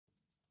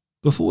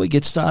Before we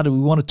get started, we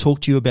want to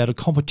talk to you about a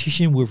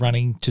competition we're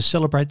running to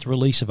celebrate the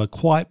release of A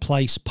Quiet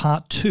Place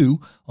Part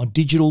 2 on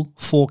digital,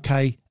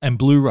 4K and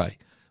Blu-ray.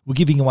 We're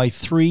giving away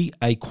 3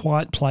 A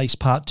Quiet Place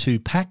Part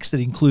 2 packs that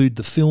include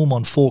the film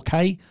on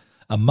 4K,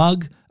 a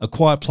mug, a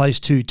Quiet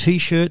Place 2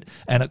 t-shirt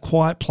and a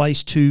Quiet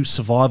Place 2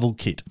 survival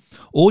kit.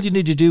 All you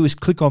need to do is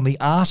click on the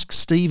Ask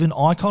Stephen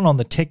icon on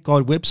the Tech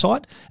Guide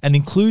website and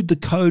include the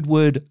code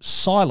word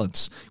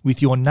SILENCE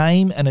with your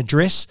name and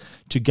address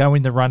to go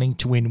in the running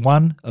to win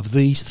one of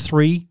these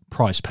 3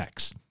 prize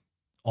packs.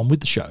 On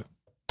with the show.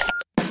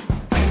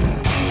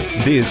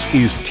 This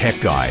is Tech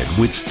Guide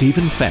with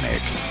Stephen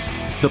Fennick,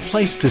 the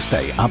place to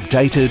stay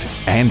updated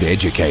and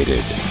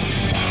educated.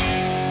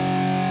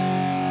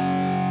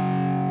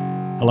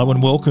 Hello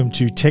and welcome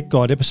to Tech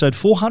Guide episode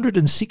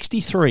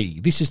 463.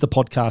 This is the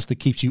podcast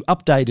that keeps you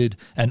updated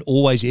and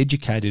always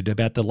educated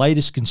about the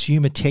latest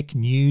consumer tech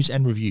news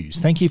and reviews.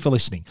 Thank you for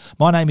listening.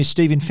 My name is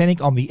Stephen Fennick.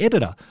 I'm the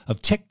editor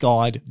of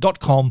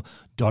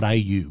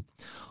techguide.com.au.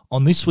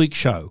 On this week's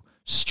show,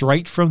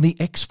 straight from the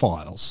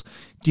X-Files,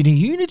 did a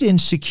Uniden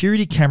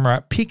security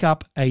camera pick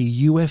up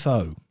a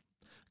UFO?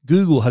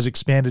 Google has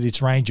expanded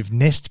its range of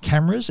Nest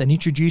cameras and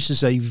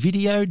introduces a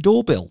video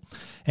doorbell.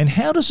 And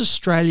how does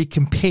Australia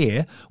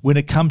compare when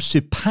it comes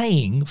to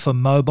paying for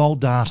mobile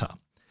data?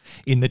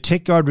 In the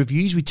Tech Guide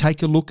reviews, we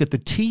take a look at the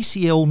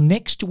TCL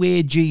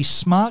NXTWEAR G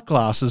smart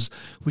glasses,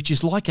 which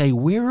is like a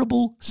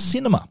wearable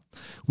cinema.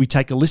 We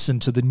take a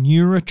listen to the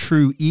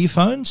NuraTrue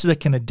earphones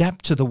that can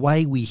adapt to the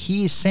way we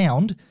hear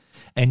sound,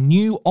 and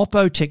new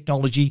Oppo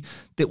technology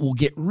that will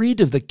get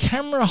rid of the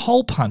camera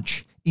hole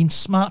punch in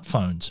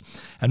smartphones.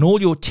 And all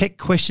your tech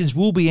questions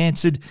will be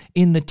answered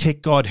in the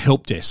Tech Guide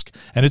help desk.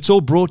 And it's all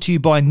brought to you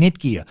by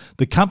Netgear,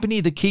 the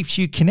company that keeps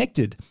you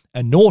connected,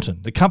 and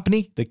Norton, the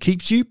company that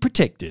keeps you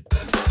protected.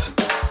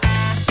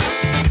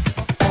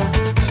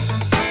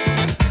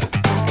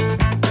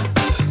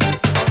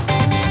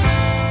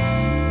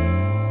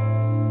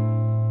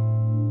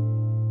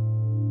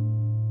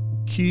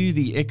 Cue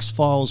the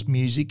X-Files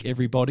music,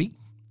 everybody.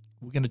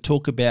 We're going to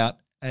talk about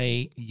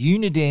a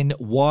Uniden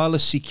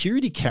wireless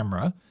security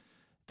camera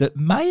that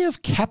may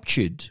have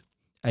captured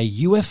a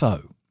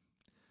UFO.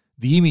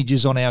 The image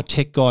is on our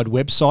Tech Guide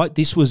website.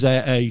 This was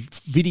a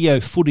video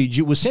footage.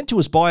 It was sent to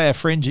us by our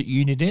friends at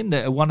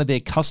Uniden, one of their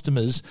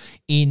customers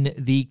in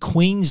the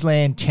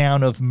Queensland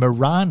town of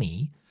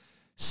Mirani,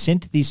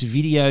 sent this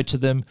video to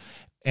them,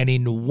 and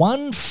in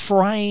one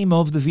frame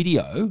of the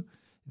video,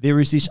 there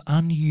is this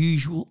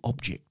unusual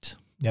object.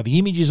 Now, the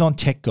image is on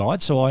Tech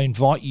Guide, so I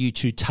invite you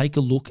to take a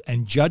look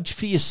and judge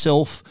for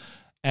yourself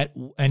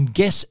and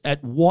guess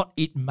at what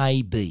it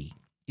may be.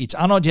 It's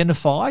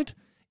unidentified,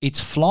 it's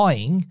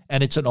flying,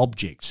 and it's an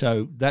object.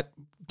 So that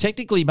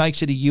technically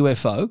makes it a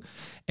UFO.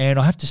 And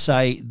I have to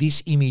say,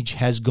 this image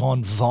has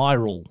gone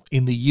viral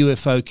in the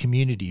UFO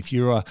community. If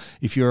you're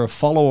a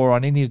follower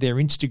on any of their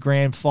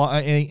Instagram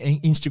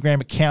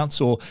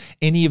accounts or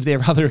any of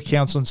their other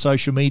accounts on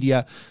social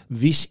media,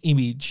 this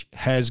image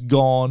has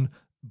gone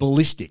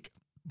ballistic.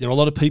 There are a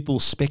lot of people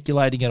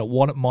speculating at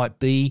what it might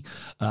be.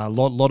 A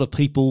lot of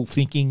people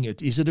thinking,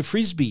 is it a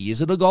frisbee? Is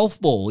it a golf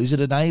ball? Is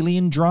it an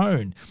alien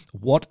drone?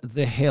 What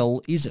the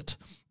hell is it?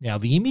 Now,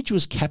 the image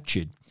was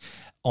captured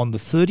on the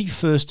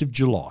 31st of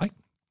July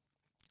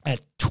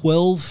at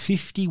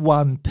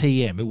 12:51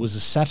 p.m. It was a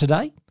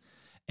Saturday,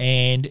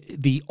 and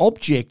the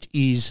object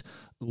is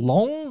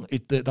long.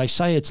 They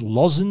say it's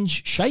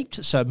lozenge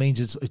shaped, so it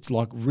means it's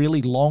like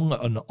really long,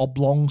 an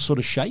oblong sort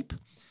of shape.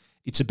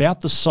 It's about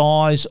the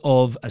size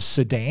of a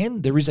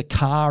sedan. There is a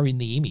car in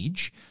the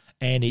image,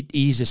 and it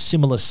is a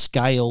similar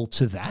scale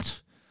to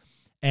that.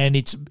 And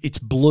it's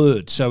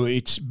blurred. So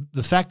it's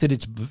the fact that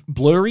it's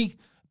blurry,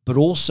 but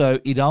also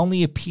it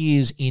only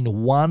appears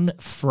in one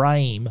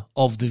frame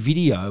of the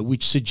video,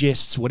 which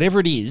suggests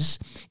whatever it is,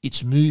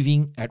 it's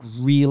moving at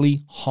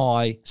really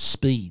high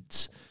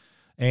speeds.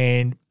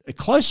 And a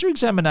closer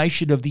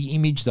examination of the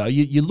image, though,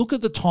 you look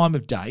at the time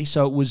of day.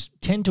 So it was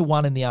 10 to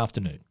 1 in the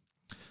afternoon.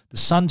 The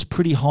sun's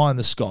pretty high in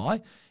the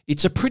sky.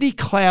 It's a pretty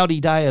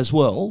cloudy day as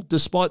well,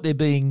 despite there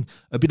being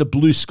a bit of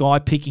blue sky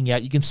peeking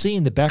out. You can see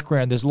in the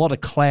background there's a lot of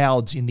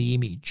clouds in the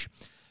image.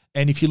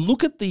 And if you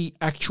look at the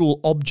actual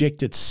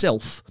object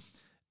itself,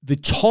 the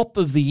top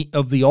of the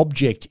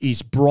object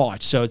is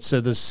bright. So it's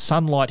the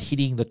sunlight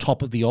hitting the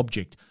top of the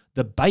object.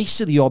 The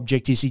base of the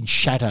object is in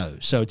shadow,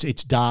 so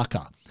it's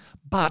darker.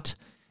 But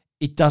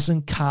it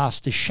doesn't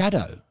cast a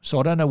shadow. So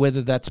I don't know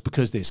whether that's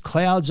because there's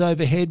clouds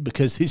overhead,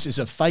 because this is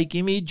a fake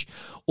image,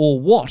 or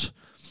what.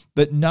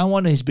 But no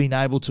one has been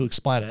able to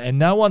explain it. And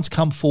no one's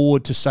come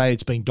forward to say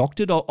it's been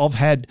doctored. I've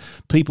had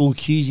people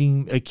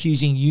accusing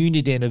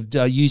Uniden of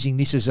using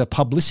this as a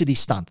publicity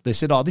stunt. They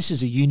said, this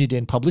is a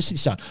Uniden publicity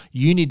stunt.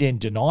 Uniden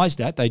denies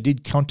that. They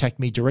did contact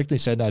me directly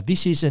and said, no,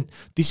 this is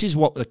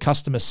what the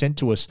customer sent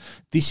to us.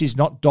 This is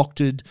not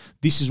doctored.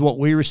 This is what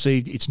we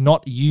received. It's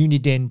not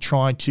Uniden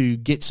trying to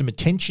get some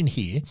attention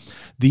here.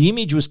 The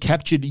image was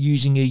captured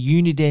using a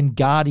Uniden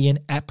Guardian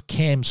App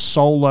Cam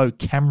Solo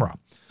camera.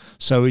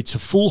 So it's a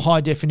full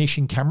high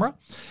definition camera,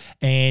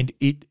 and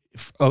it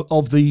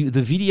of the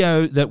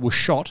video that was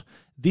shot,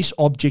 this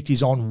object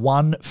is on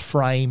one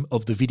frame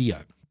of the video.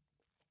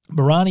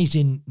 Morani's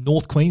in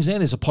North Queensland.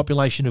 There's a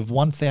population of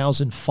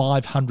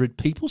 1,500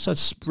 people, so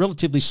it's a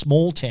relatively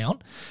small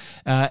town.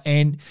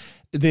 And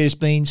there's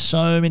been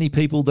so many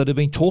people that have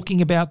been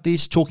talking about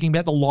this, talking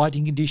about the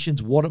lighting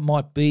conditions, what it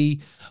might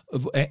be,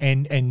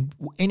 and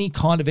any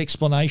kind of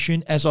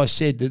explanation. As I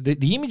said,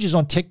 the images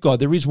on Tech Guide,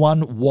 there is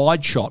one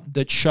wide shot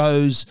that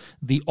shows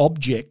the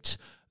object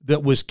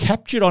that was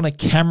captured on a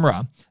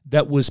camera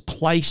that was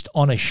placed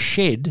on a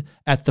shed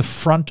at the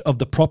front of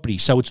the property.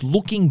 So it's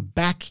looking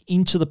back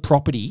into the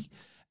property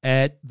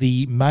at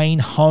the main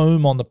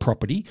home on the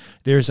property.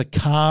 There is a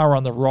car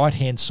on the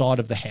right-hand side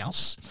of the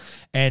house,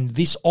 and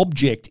this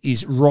object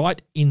is right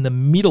in the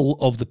middle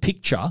of the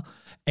picture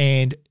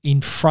and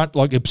in front,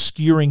 like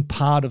obscuring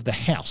part of the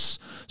house.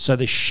 So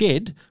the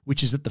shed,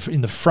 which is in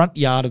the front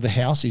yard of the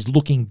house, is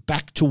looking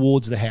back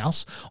towards the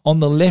house. On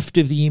the left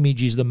of the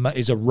image is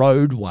a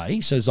roadway,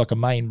 so it's like a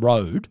main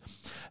road.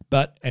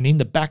 And in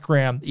the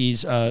background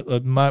is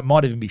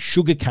might even be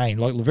sugarcane,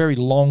 like very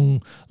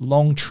long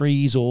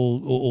trees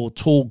or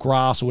tall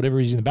grass or whatever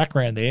is in the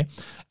background there.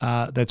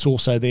 That's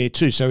also there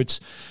too. So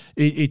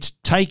it's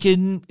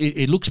taken.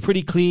 It looks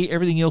pretty clear.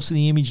 Everything else in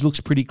the image looks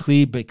pretty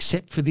clear, but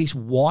except for this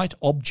white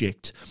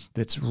object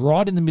that's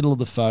right in the middle of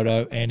the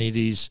photo, and it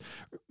is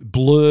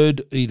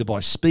blurred either by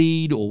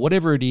speed or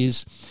whatever it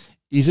is.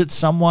 Is it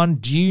someone?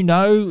 Do you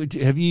know?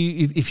 Have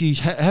you? If you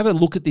have a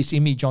look at this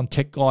image on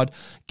Tech Guide,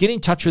 get in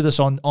touch with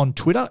us on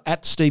Twitter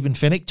at Stephen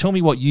Fennick. Tell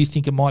me what you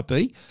think it might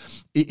be.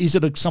 Is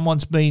it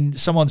someone's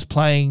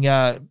playing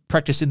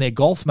practice in their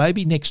golf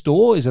maybe next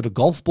door? Is it a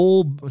golf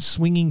ball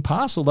swinging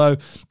past? Although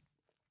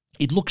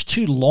it looks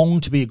too long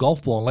to be a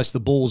golf ball unless the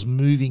ball's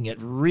moving at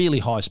really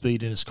high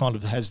speed and it's kind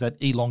of has that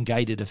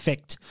elongated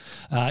effect.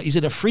 Is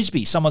it a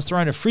frisbee? Someone's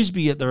thrown a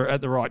frisbee at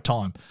the right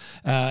time.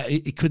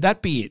 Could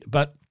that be it?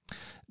 But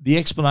the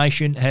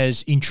explanation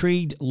has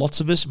intrigued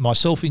lots of us,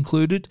 myself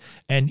included,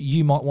 and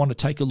you might want to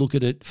take a look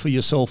at it for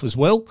yourself as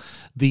well.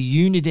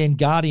 The Uniden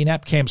Guardian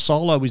App Cam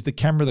Solo is the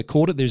camera that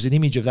caught it. There's an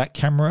image of that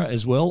camera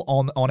as well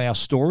on our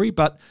story,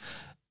 but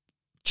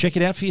check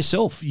it out for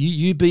yourself.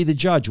 You be the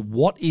judge.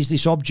 What is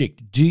this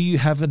object? Do you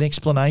have an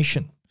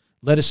explanation?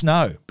 Let us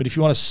know. But if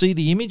you want to see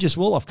the image as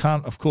well, I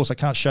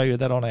can't show you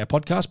that on our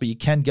podcast, but you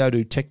can go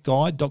to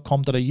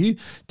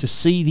techguide.com.au to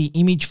see the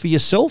image for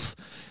yourself,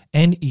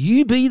 and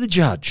you be the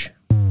judge.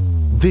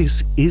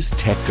 This is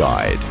Tech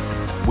Guide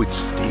with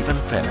Stephen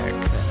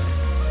Fennick.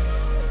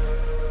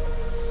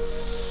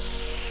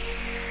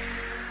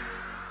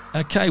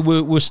 Okay,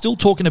 we're still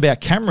talking about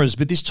cameras,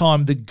 but this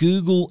time the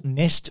Google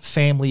Nest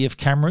family of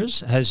cameras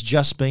has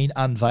just been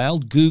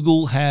unveiled.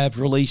 Google have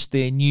released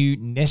their new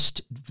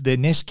Nest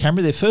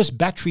camera, their first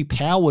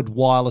battery-powered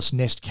wireless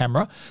Nest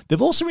camera.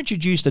 They've also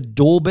introduced a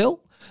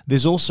doorbell.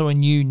 There's also a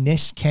new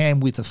Nest Cam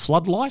with a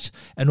floodlight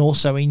and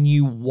also a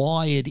new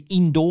wired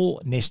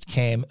indoor Nest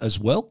Cam as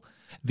well.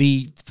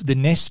 The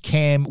Nest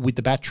Cam with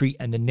the battery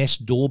and the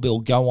Nest doorbell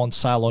go on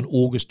sale on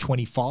August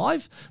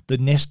 25. The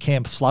Nest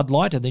Cam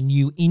floodlight and the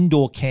new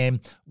indoor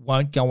cam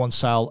won't go on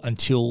sale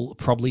until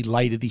probably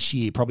later this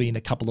year, probably in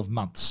a couple of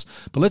months.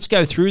 But let's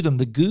go through them.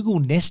 The Google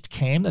Nest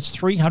Cam, that's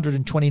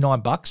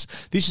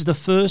 $329. This is the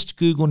first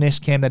Google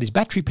Nest Cam that is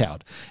battery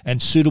powered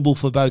and suitable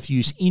for both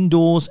use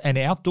indoors and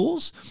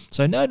outdoors.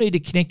 So no need to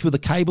connect with a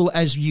cable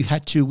as you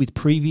had to with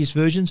previous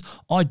versions.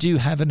 I do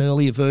have an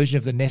earlier version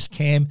of the Nest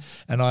Cam,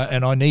 and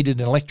I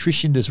needed an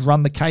electrician to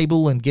run the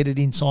cable and get it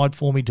inside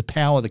for me to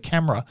power the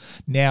camera.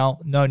 Now,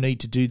 no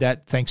need to do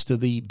that thanks to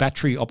the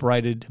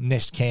battery-operated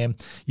Nest Cam.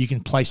 You can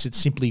place it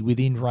simply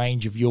within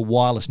range of your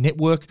wireless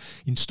network,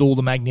 install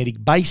the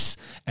magnetic base,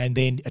 and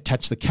then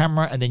attach the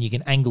camera, and then you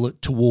can angle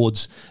it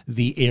towards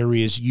the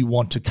areas you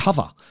want to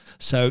cover.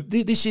 So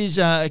this is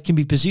can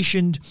be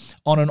positioned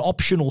on an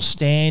optional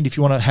stand if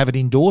you want to have it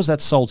indoors.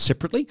 That's sold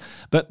separately.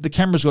 But the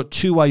camera's got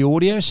two-way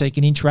audio, so you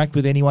can interact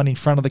with anyone in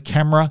front of the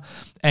camera.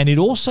 And it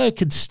also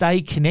can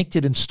stay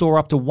connected and store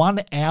up to 1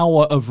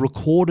 hour of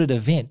recorded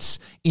events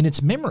in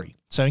its memory.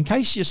 So in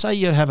case you say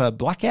you have a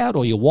blackout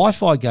or your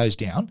Wi-Fi goes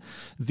down,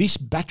 this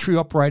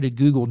battery-operated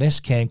Google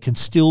Nest Cam can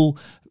still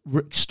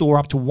store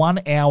up to 1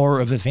 hour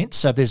of events.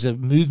 So if there's a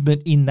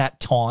movement in that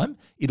time,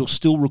 it'll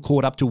still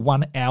record up to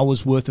 1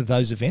 hour's worth of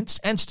those events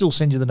and still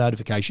send you the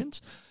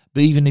notifications.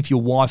 But even if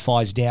your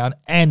Wi-Fi is down,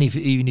 and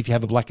even if you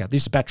have a blackout,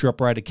 this is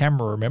battery-operated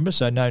camera, remember,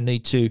 so no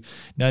need to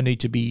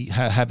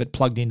have it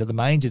plugged into the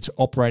mains. It's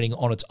operating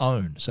on its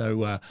own,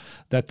 so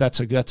that's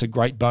a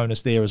great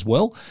bonus there as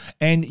well.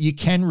 And you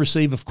can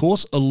receive, of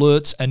course,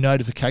 alerts and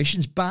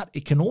notifications, but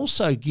it can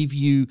also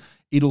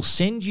it'll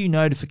send you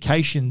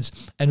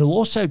notifications, and it'll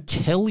also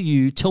tell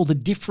the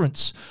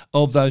difference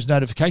of those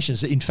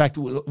notifications. In fact,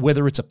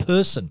 whether it's a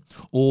person,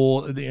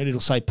 or it'll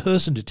say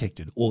person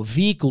detected, or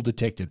vehicle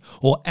detected,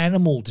 or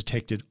animal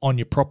detected on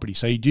your property.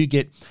 So you do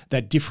get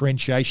that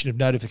differentiation of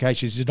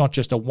notifications. It's not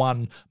just a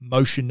one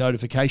motion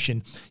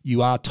notification.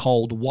 You are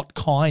told what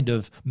kind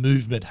of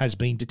movement has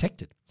been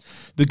detected.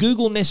 The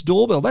Google Nest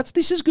doorbell,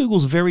 this is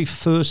Google's very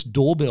first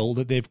doorbell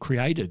that they've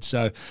created.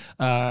 So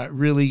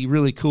really,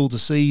 really cool to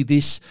see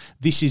this.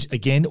 This is,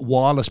 again,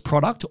 wireless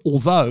product,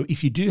 although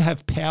if you do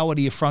have power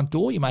to your front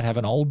door, you might have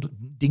an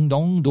old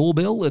ding-dong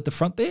doorbell at the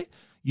front there.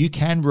 You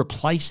can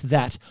replace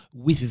that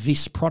with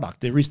this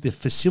product. There is the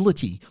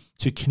facility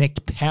to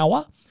connect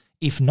power.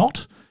 If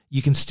not,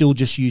 you can still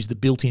just use the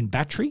built-in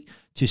battery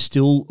to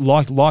still,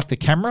 like the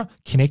camera,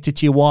 connect it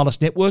to your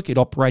wireless network. It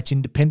operates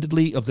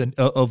independently of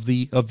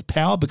the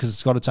power because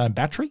it's got its own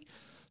battery.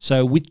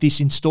 So with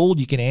this installed,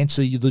 you can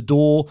answer the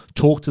door,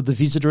 talk to the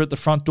visitor at the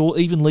front door,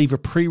 even leave a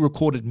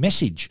pre-recorded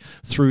message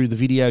through the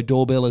video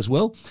doorbell as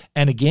well.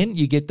 And again,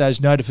 you get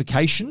those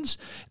notifications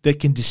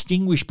that can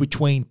distinguish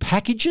between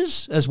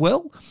packages as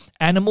well,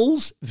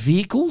 animals,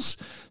 vehicles.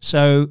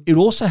 So it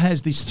also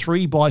has this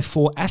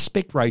 3:4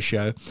 aspect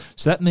ratio.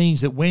 So that means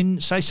that when,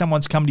 say,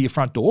 someone's come to your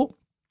front door,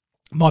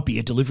 might be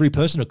a delivery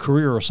person, a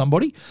courier or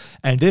somebody,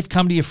 and they've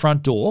come to your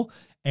front door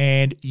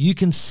and you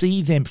can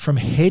see them from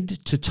head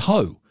to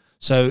toe.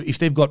 So if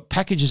they've got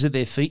packages at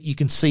their feet, you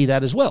can see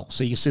that as well.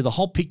 So you can see the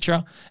whole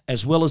picture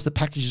as well as the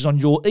packages on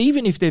your,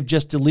 even if they've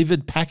just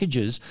delivered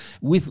packages.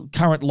 With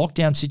current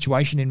lockdown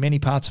situation in many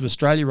parts of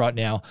Australia right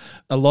now,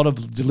 a lot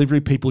of delivery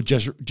people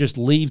just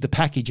leave the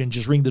package and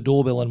just ring the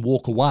doorbell and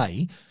walk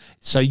away.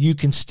 So you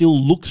can still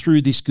look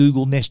through this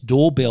Google Nest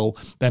doorbell,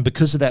 and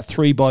because of that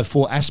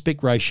 3:4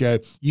 aspect ratio,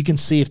 you can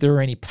see if there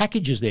are any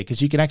packages there,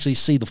 because you can actually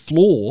see the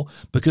floor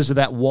because of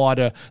that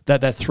wider,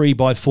 that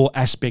 3:4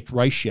 aspect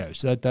ratio.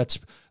 So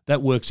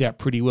that works out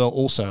pretty well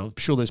also. I'm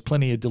sure there's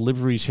plenty of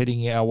deliveries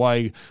heading our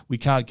way. We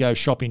can't go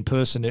shop in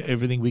person.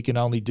 Everything we can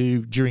only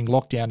do during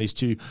lockdown is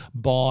to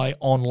buy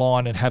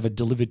online and have it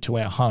delivered to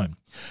our home.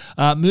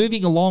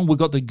 Moving along, we've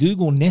got the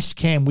Google Nest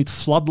Cam with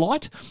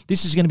floodlight.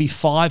 This is going to be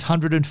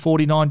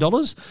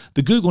 $549.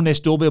 The Google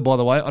Nest doorbell, by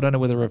the way, I don't know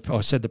whether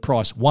I said the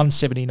price,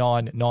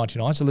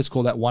 $179.99, so let's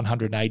call that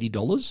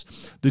 $180.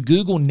 The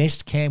Google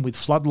Nest Cam with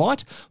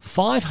floodlight,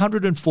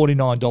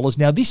 $549.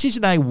 Now, this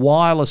isn't a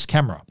wireless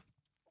camera.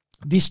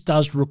 This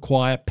does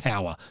require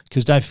power,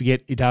 because don't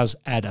forget, it does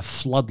add a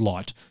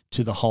floodlight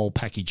to the whole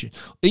package.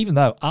 Even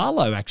though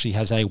Arlo actually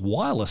has a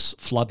wireless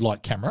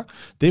floodlight camera,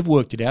 they've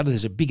worked it out.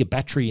 There's a bigger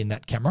battery in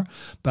that camera.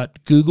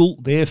 But Google,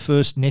 their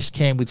first Nest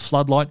Cam with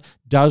floodlight,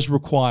 does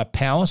require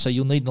power, so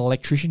you'll need an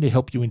electrician to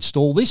help you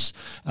install this.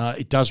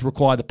 It does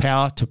require the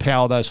power to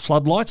power those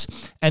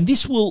floodlights, and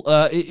this will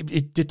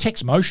it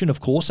detects motion,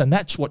 of course, and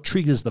that's what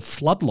triggers the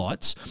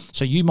floodlights.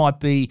 So you might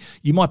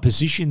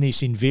position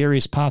this in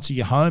various parts of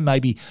your home,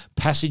 maybe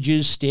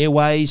passages,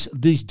 stairways,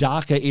 these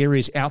darker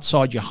areas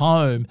outside your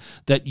home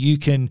that you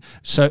can.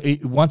 So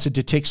once it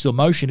detects your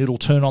motion, it'll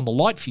turn on the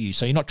light for you,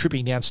 so you're not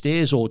tripping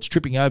downstairs or it's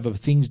tripping over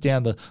things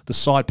down the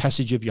side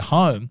passage of your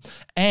home.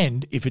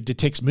 And if it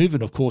detects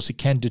movement, of course, it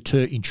can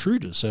deter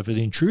intruders. So if an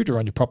intruder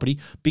on your property,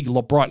 big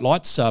bright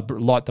lights,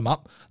 light them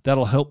up.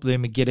 That'll help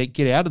them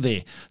get out of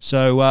there.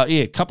 So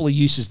a couple of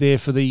uses there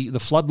for the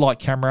floodlight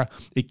camera.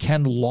 It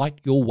can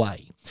light your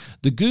way.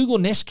 The Google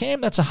Nest Cam,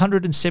 that's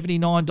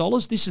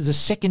 $179. This is a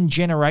second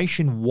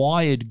generation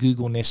wired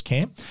Google Nest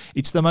Cam.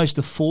 It's the most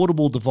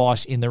affordable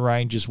device in the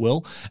range as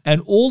well.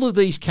 And all of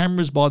these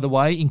cameras, by the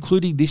way,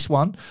 including this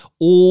one,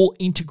 all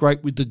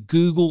integrate with the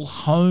Google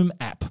Home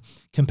app,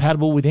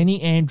 compatible with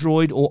any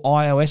Android or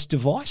iOS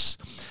device.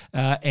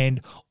 And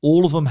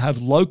all of them have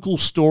local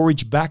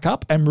storage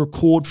backup and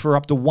record for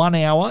up to 1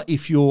 hour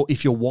if your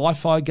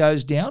Wi-Fi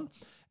goes down.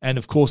 And,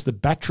 of course, the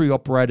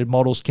battery-operated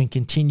models can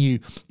continue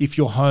if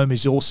your home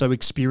is also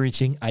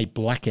experiencing a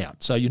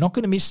blackout. So you're not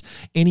going to miss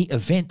any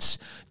events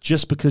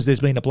just because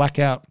there's been a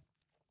blackout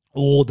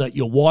or that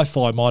your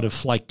Wi-Fi might have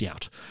flaked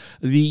out.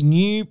 The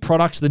new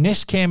products, the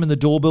Nest Cam and the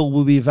doorbell,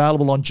 will be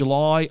available on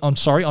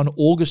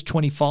August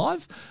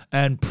 25,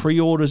 and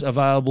pre-orders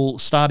available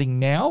starting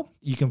now.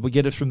 You can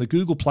get it from the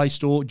Google Play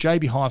Store,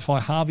 JB Hi-Fi,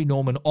 Harvey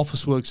Norman,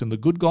 Officeworks, and The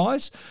Good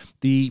Guys.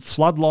 The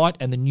floodlight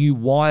and the new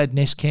wired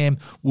Nest Cam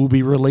will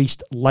be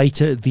released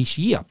later this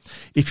year.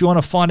 If you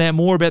want to find out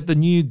more about the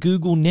new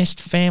Google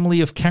Nest family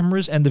of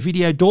cameras and the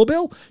video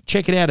doorbell,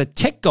 check it out at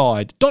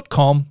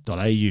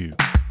techguide.com.au.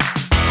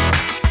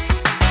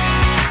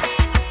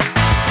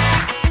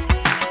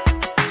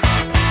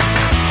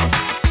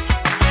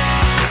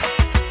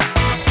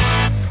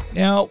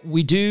 Now,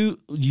 we do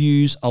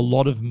use a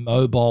lot of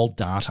mobile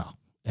data,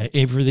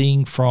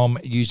 everything from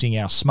using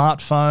our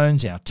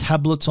smartphones, our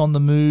tablets on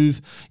the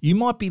move. You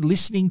might be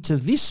listening to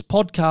this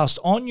podcast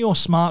on your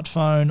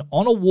smartphone,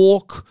 on a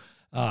walk.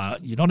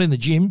 You're not in the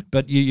gym,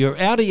 but you're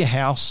out of your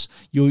house.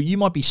 You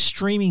might be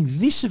streaming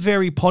this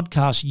very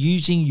podcast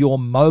using your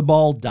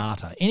mobile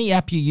data. Any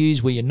app you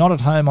use where you're not at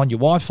home on your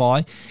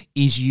Wi-Fi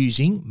is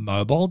using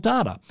mobile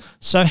data.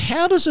 So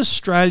how does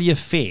Australia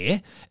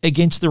fare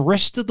against the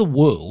rest of the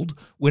world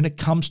when it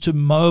comes to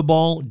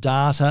mobile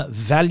data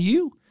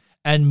value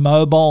and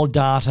mobile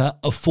data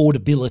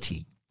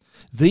affordability?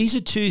 These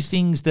are two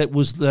things that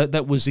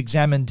was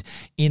examined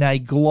in a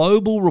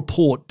global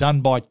report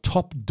done by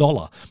Top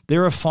Dollar.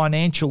 They're a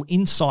financial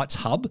insights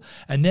hub,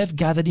 and they've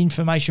gathered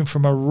information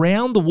from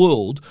around the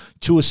world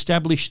to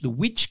establish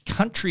which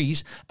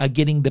countries are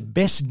getting the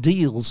best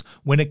deals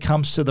when it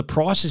comes to the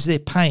prices they're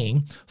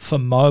paying for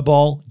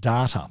mobile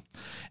data.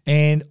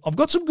 And I've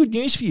got some good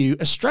news for you.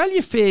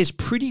 Australia fares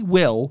pretty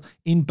well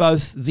in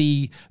both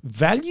the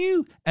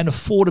value and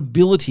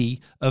affordability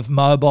of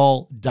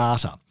mobile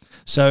data.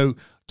 So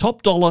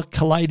Top Dollar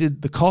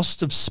collated the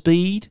cost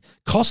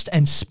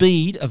and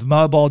speed of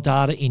mobile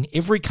data in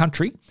every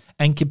country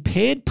and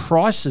compared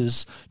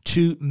prices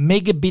to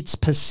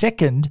megabits per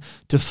second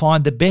to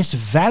find the best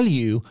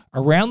value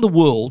around the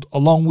world,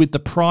 along with the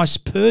price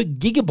per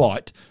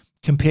gigabyte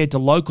compared to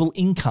local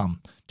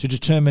income, to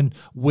determine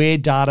where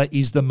data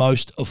is the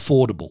most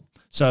affordable.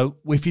 So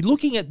if you're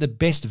looking at the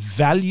best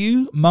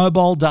value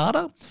mobile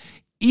data,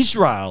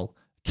 Israel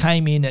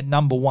came in at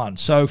number one.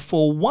 So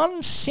for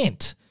 1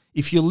 cent,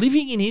 if you're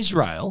living in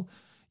Israel,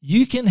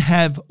 you can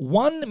have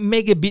 1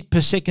 megabit per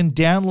second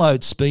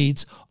download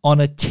speeds on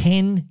a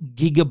 10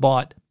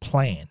 gigabyte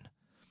plan.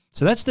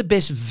 So that's the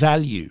best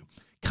value.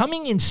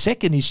 Coming in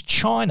second is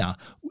China,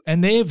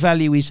 and their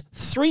value is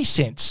 3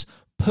 cents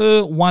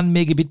per 1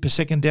 megabit per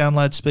second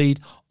download speed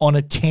on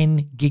a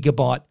 10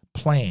 gigabyte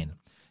plan.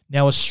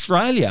 Now,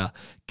 Australia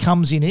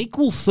comes in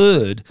equal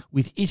third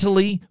with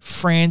Italy,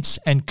 France,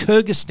 and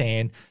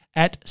Kyrgyzstan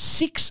at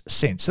 6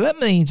 cents. So that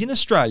means in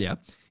Australia,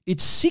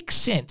 it's 6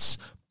 cents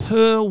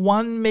per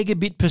 1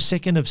 megabit per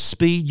second of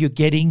speed you're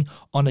getting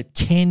on a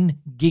 10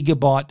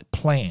 gigabyte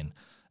plan.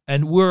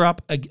 And we're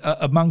up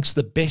amongst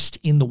the best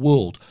in the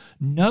world.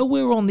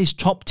 Nowhere on this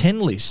top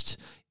 10 list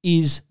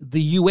is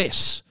the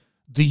US,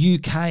 the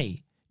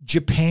UK,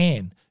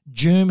 Japan,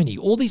 Germany,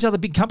 all these other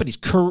big countries,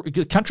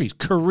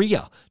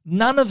 Korea,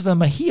 none of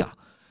them are here.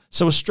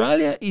 So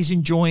Australia is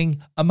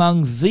enjoying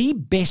among the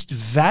best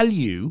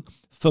value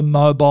for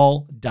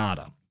mobile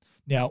data.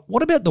 Now,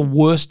 what about the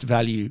worst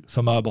value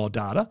for mobile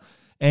data?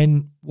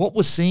 And what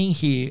we're seeing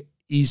here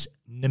is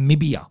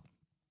Namibia.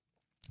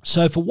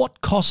 So for what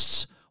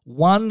costs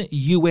 1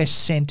 US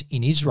cent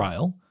in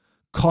Israel,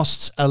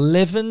 costs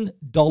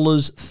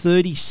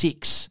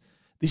 $11.36.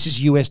 This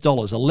is US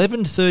dollars,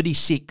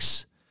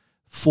 $11.36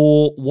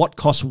 for what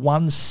costs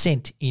 1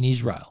 cent in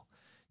Israel.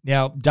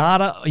 Now,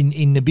 data in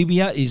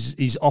Namibia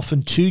is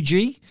often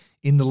 2G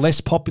in the less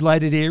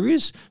populated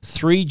areas.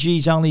 3G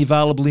is only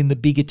available in the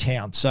bigger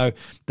towns. So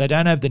they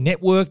don't have the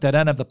network, they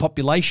don't have the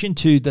population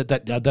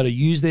that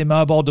use their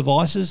mobile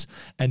devices,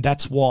 and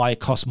that's why it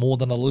costs more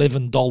than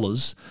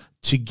 $11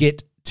 to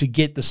get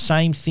the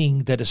same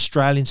thing that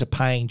Australians are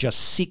paying just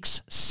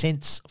 6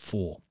 cents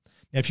for.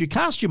 Now, if you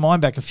cast your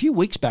mind back a few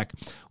weeks back,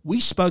 we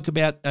spoke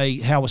about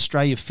how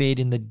Australia fared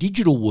in the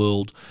digital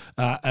world.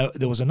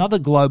 There was another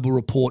global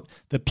report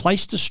that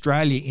placed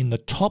Australia in the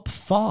top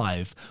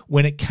 5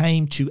 when it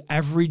came to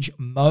average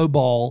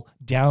mobile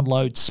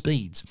download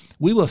speeds.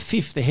 We were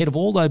 5th ahead of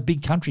all those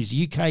big countries,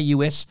 UK,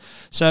 US.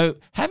 So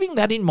having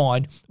that in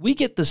mind, we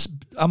get this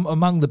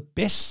among the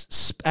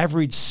best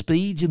average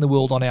speeds in the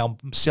world on our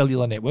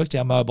cellular networks,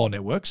 our mobile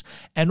networks,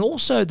 and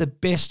also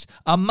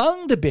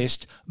among the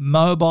best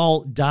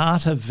mobile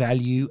data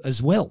value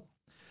as well.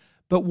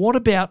 But what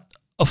about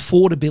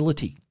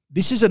affordability?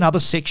 This is another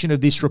section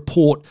of this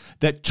report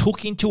that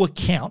took into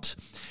account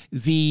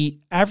the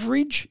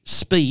average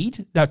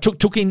speed. Now,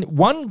 took in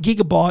 1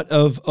 gigabyte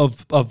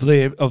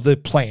of their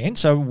plan,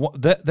 so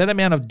that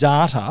amount of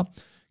data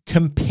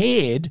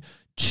compared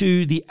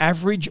to the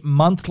average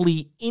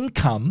monthly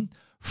income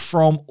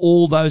from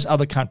all those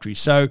other countries.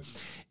 So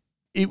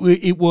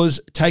it was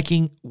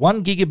taking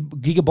 1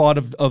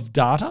 gigabyte of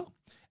data,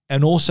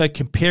 and also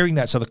comparing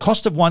that. So the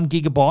cost of 1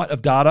 gigabyte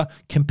of data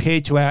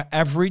compared to our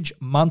average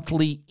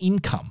monthly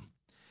income.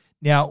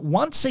 Now,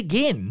 once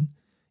again,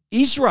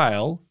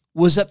 Israel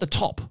was at the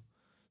top.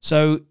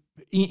 So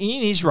in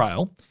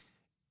Israel,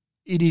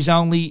 it is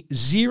only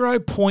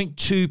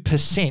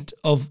 0.2%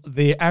 of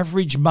their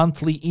average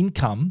monthly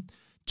income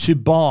to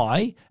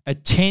buy a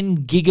 10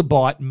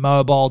 gigabyte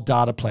mobile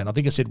data plan. I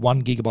think I said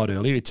 1 gigabyte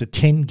earlier. It's a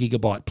 10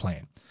 gigabyte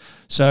plan.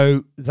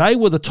 So they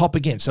were the top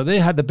again. So they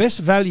had the best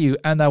value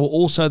and they were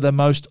also the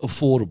most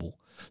affordable.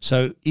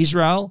 So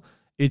Israel,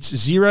 it's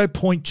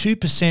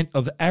 0.2%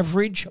 of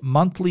average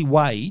monthly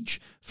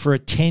wage for a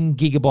 10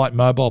 gigabyte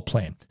mobile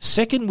plan.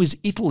 Second was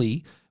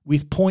Italy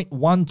with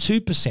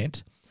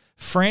 0.12%.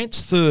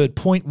 France third,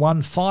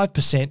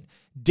 0.15%.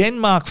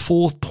 Denmark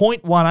fourth,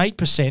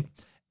 0.18%.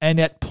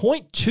 And at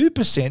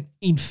 0.2%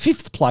 in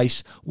fifth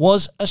place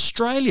was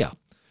Australia.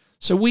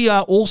 So we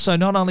are also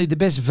not only the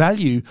best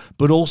value,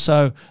 but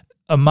also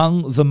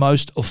among the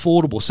most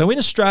affordable. So in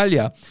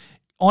Australia,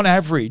 on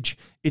average,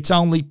 it's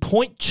only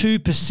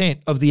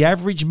 0.2% of the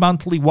average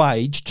monthly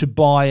wage to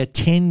buy a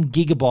 10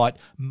 gigabyte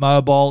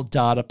mobile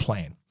data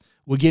plan.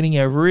 We're getting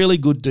a really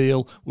good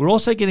deal. We're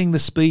also getting the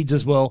speeds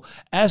as well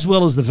as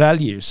the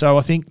value. So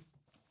I think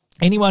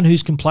anyone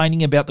who's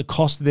complaining about the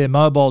cost of their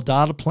mobile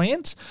data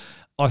plans,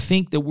 I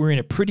think that we're in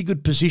a pretty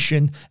good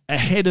position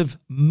ahead of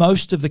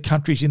most of the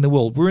countries in the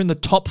world. We're in the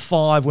top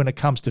 5 when it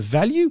comes to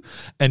value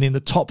and in the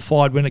top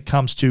 5 when it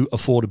comes to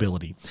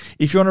affordability.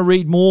 If you want to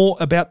read more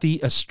about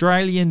the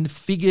Australian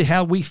figure,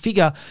 how we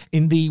figure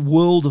in the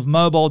world of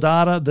mobile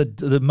data,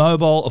 the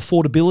mobile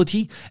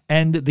affordability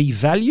and the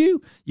value,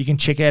 you can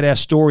check out our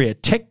story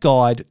at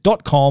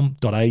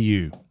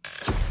techguide.com.au.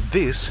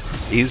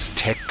 This is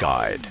Tech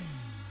Guide.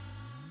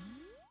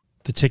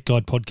 The Tech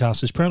Guide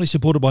podcast is proudly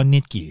supported by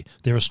Netgear.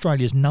 They're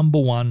Australia's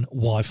 #1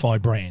 Wi-Fi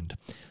brand.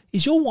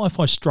 Is your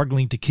Wi-Fi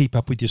struggling to keep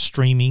up with your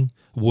streaming,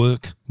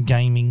 work,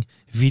 gaming,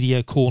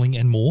 video calling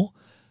and more?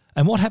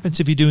 And what happens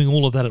if you're doing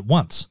all of that at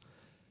once?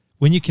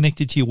 When you're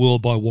connected to your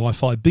world by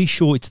Wi-Fi, be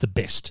sure it's the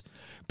best.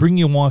 Bring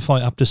your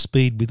Wi-Fi up to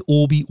speed with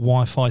Orbi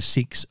Wi-Fi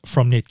 6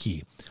 from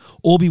Netgear.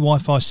 Orbi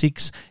Wi-Fi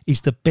 6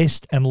 is the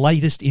best and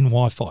latest in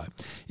Wi-Fi.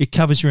 It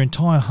covers your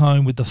entire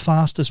home with the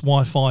fastest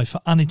Wi-Fi for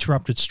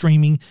uninterrupted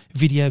streaming,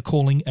 video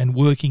calling and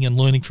working and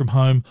learning from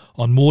home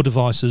on more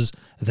devices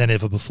than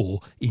ever before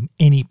in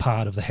any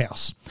part of the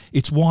house.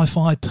 It's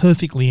Wi-Fi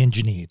perfectly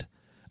engineered.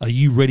 Are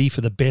you ready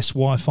for the best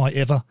Wi-Fi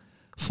ever?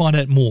 Find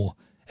out more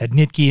at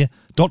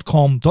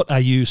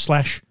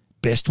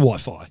netgear.com.au/best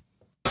Wi-Fi.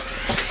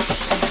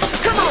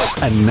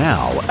 And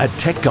now, a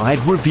Tech Guide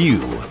review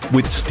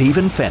with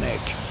Stephen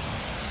Fenech.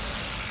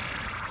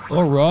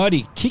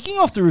 Alrighty, kicking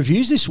off the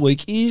reviews this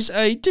week is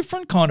a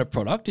different kind of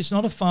product. It's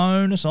not a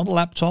phone, it's not a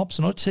laptop, it's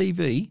not a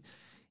TV.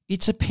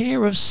 It's a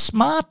pair of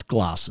smart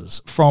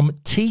glasses from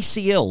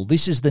TCL.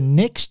 This is the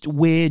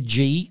NXTWEAR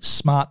G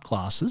smart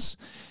glasses.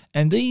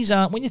 And these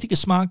are, when you think of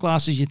smart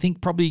glasses, you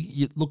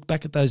look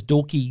back at those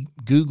dorky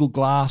Google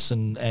Glass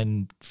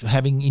and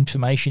having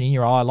information in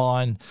your eye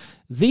line.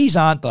 These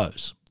aren't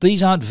those.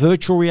 These aren't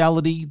virtual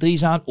reality.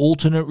 These aren't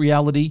alternate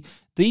reality.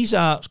 These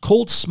are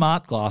called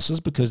smart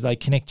glasses because they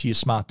connect to your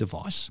smart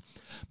device.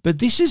 But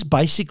this is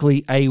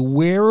basically a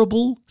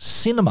wearable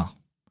cinema.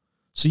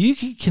 So you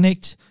can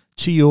connect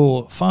to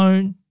your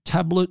phone,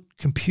 tablet,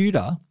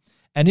 computer,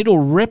 and it'll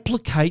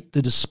replicate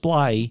the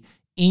display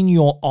in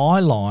your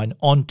eye line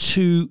on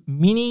 2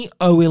 mini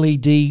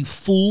OLED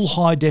full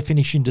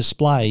high-definition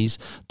displays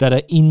that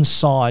are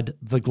inside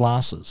the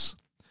glasses.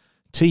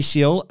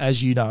 TCL,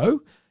 as you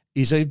know,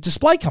 is a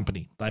display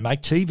company. They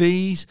make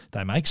TVs,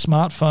 they make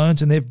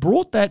smartphones, and they've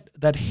brought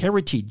that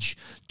heritage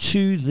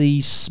to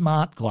these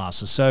smart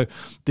glasses. So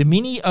the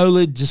mini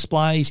OLED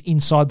displays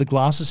inside the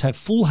glasses have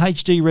full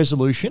HD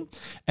resolution,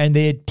 and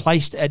they're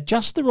placed at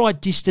just the right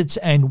distance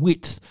and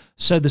width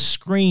so the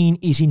screen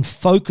is in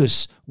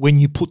focus when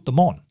you put them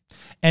on.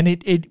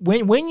 And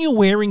when you're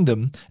wearing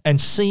them and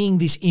seeing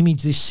this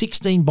image, this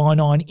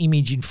 16:9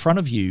 image in front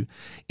of you,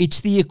 it's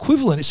the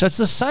equivalent. So it's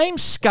the same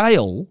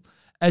scale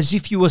as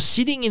if you were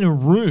sitting in a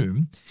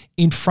room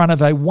in front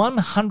of a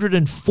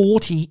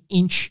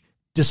 140-inch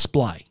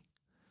display.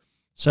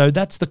 So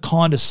that's the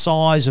kind of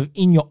size of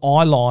in your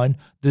eye line,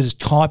 the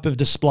type of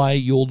display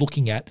you're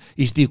looking at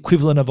is the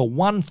equivalent of a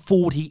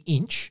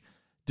 140-inch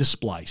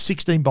display,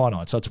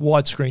 16:9. So it's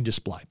widescreen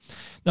display.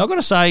 Now, I've got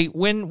to say,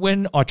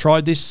 when I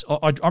tried this,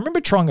 I remember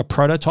trying a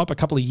prototype a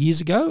couple of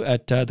years ago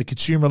at the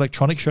Consumer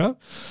Electronics Show,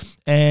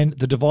 and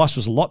the device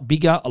was a lot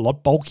bigger, a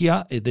lot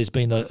bulkier. There's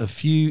been a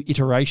few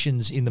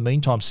iterations in the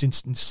meantime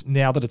since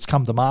now that it's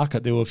come to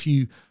market. There were a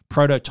few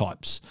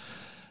prototypes.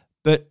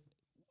 But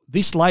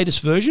this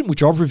latest version,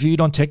 which I've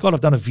reviewed on Tech Guide, I've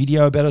done a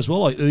video about as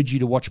well. I urge you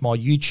to watch my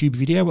YouTube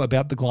video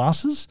about the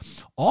glasses.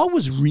 I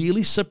was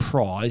really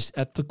surprised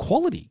at the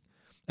quality.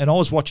 And I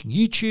was watching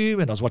YouTube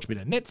and I was watching a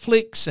bit of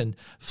Netflix and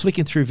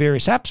flicking through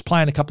various apps,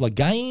 playing a couple of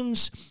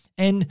games,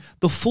 and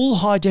the full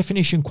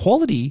high-definition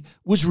quality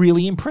was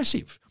really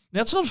impressive. Now,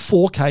 it's not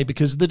 4K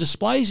because the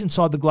displays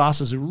inside the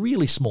glasses are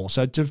really small.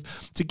 So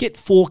to get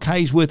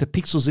 4K's worth of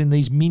pixels in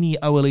these mini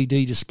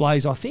OLED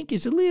displays, I think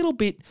is a little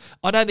bit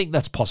 – I don't think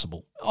that's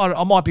possible.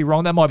 I might be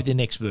wrong. That might be the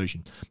next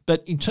version.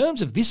 But in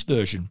terms of this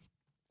version –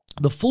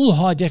 the full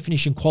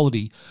high-definition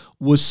quality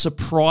was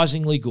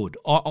surprisingly good.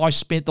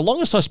 The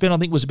longest I spent, I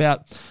think, was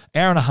about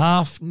hour and a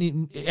half,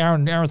 hour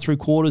and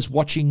three-quarters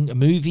watching a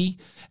movie,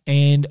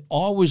 and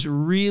I was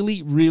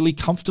really, really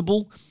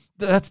comfortable.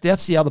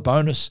 That's the other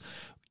bonus.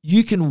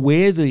 You can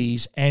wear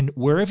these, and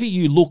wherever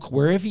you look,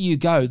 wherever you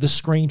go, the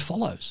screen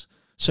follows.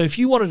 So if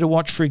you wanted to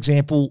watch, for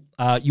example,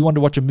 you wanted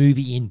to watch a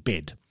movie in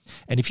bed,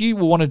 and if you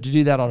wanted to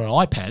do that on an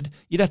iPad,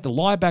 you'd have to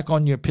lie back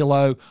on your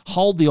pillow,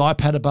 hold the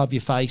iPad above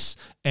your face,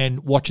 and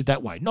watch it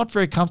that way. Not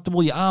very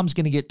comfortable. Your arm's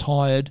going to get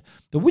tired.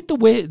 But with the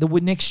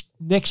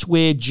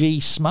NXTWEAR G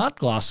smart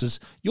glasses,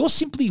 you're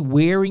simply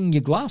wearing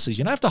your glasses.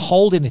 You don't have to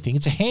hold anything.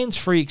 It's a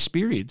hands-free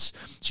experience.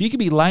 So you could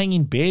be laying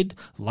in bed,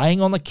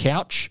 laying on the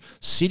couch,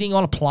 sitting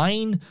on a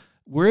plane,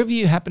 wherever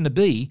you happen to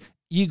be.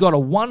 You got a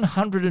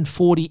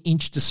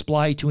 140-inch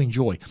display to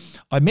enjoy.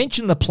 I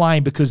mentioned the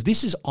plane because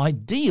this is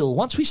ideal.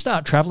 Once we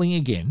start traveling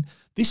again,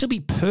 this will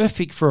be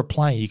perfect for a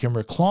plane. You can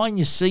recline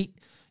your seat.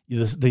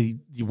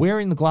 You're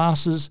wearing the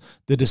glasses,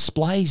 the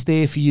display's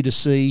there for you to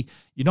see.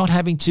 You're not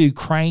having to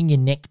crane your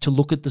neck to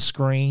look at the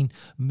screen,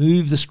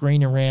 move the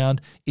screen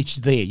around. It's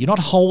there. You're not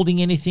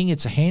holding anything.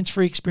 It's a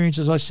hands-free experience,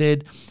 as I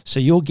said. So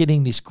you're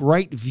getting this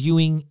great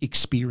viewing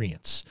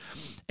experience.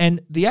 And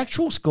the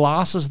actual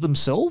glasses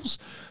themselves,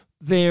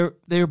 they're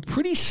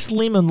pretty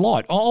slim and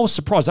light. I was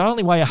surprised. They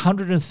only weigh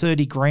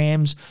 130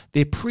 grams.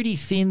 They're pretty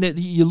thin.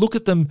 You look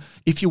at them,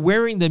 if you're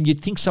wearing them,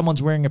 you'd think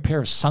someone's wearing a pair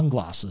of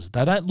sunglasses.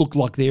 They don't look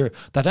like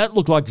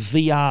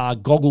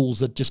VR goggles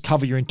that just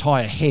cover your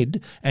entire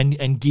head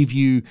and give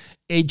you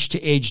edge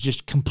to edge,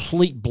 just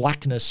complete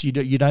blackness. You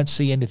don't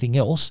see anything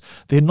else.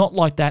 They're not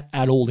like that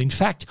at all. In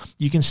fact,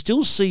 you can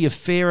still see a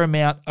fair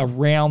amount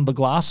around the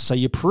glasses. So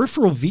your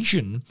peripheral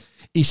vision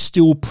is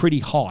still pretty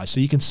high. So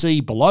you can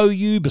see below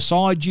you,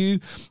 beside you.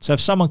 So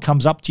if someone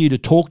comes up to you to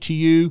talk to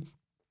you,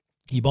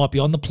 you might be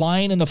on the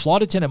plane and the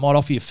flight attendant might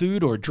offer you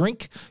food or a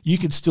drink. You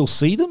can still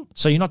see them.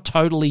 So you're not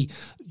totally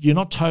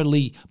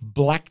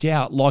blacked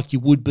out like you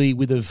would be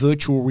with a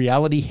virtual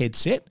reality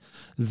headset.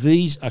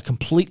 These are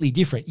completely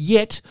different.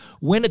 Yet,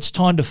 when it's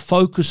time to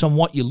focus on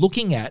what you're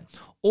looking at,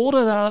 all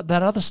of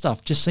that other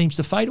stuff just seems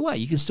to fade away.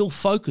 You can still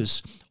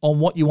focus on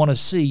what you want to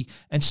see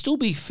and still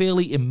be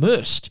fairly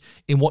immersed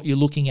in what you're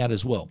looking at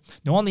as well.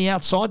 Now, on the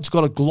outside, it's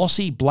got a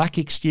glossy black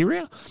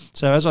exterior.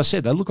 So, as I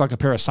said, they look like a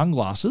pair of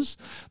sunglasses.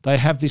 They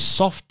have this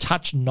soft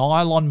touch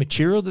nylon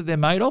material that they're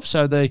made of.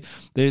 So, they're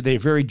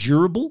very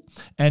durable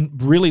and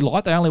really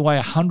light. They only weigh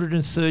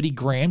 130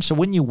 grams. So,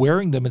 when you're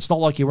wearing them, it's not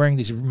like you're wearing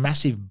this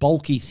massive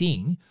bulky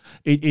thing.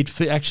 It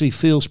actually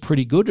feels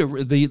pretty good.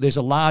 There's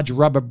a large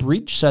rubber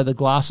bridge, so the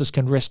glasses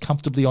can rest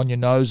comfortably on your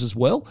nose as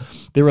well.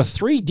 There are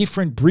 3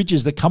 different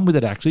bridges that come with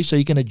it, actually, so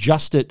you can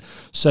adjust it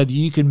so that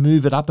you can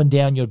move it up and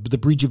down the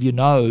bridge of your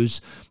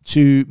nose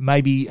to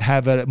maybe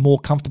have a more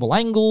comfortable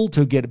angle,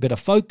 to get a better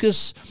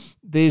focus.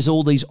 There's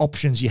all these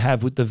options you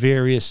have with the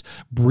various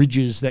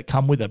bridges that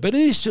come with it. But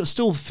it is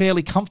still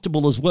fairly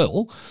comfortable as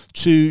well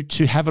to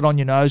have it on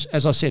your nose.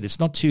 As I said, it's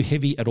not too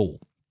heavy at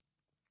all.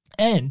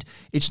 And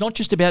it's not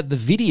just about the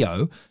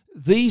video.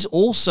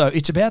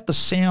 It's about the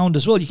sound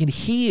as well. You can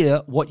hear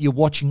what you're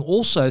watching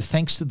also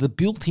thanks to the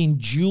built-in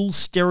dual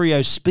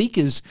stereo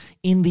speakers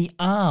in the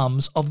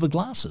arms of the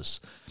glasses.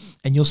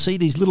 And you'll see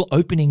these little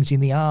openings in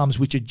the arms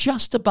which are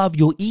just above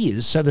your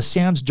ears, so the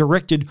sound's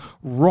directed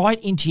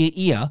right into your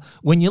ear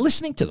when you're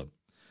listening to them.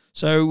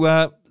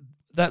 So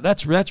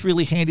that's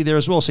really handy there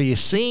as well. So you're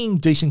seeing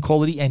decent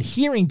quality and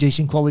hearing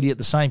decent quality at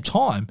the same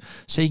time,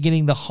 so you're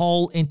getting the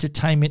whole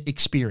entertainment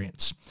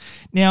experience.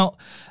 Now,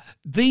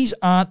 these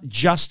aren't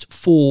just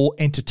for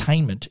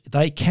entertainment.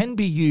 They can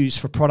be used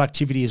for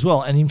productivity as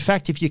well. And in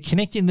fact, if you're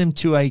connecting them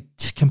to a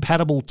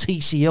compatible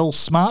TCL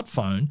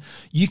smartphone,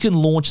 you can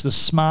launch the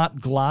Smart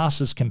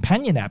Glasses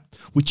Companion app,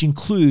 which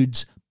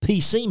includes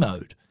PC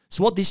mode.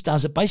 So what this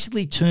does, it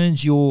basically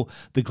turns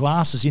the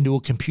glasses into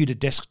a computer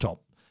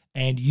desktop.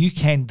 And you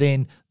can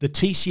then, the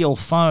TCL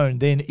phone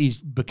then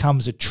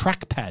becomes a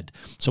trackpad.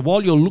 So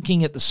while you're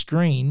looking at the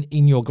screen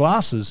in your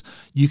glasses,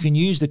 you can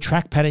use the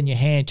trackpad in your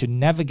hand to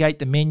navigate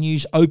the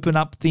menus, open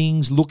up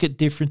things, look at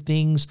different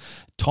things,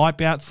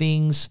 type out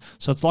things.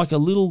 So it's like a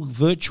little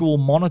virtual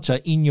monitor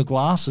in your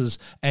glasses,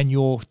 and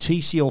your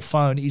TCL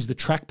phone is the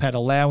trackpad,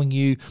 allowing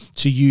you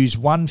to use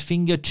 1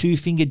 finger, 2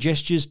 finger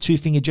gestures, 2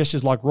 finger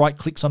gestures like right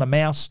clicks on a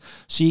mouse.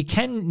 So you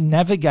can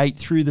navigate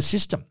through the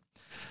system.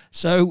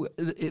 So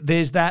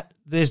there's that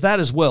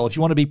as well. If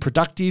you want to be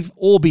productive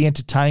or be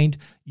entertained,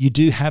 you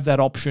do have that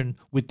option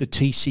with the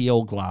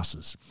TCL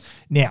glasses.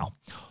 Now,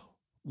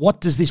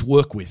 what does this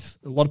work with?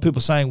 A lot of people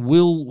are saying,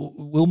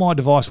 will my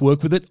device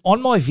work with it?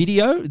 On my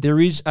video, there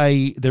is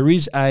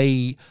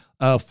a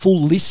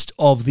full list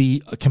of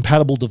the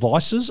compatible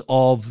devices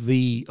of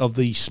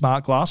the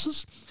smart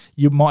glasses.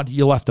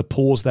 You'll have to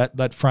pause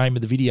that frame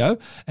of the video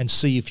and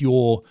see if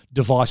your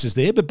device is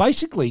there. But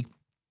basically,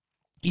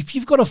 if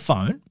you've got a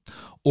phone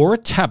or a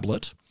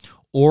tablet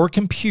or a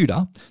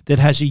computer that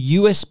has a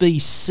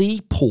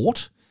USB-C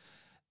port,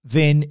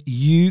 then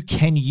you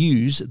can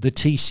use the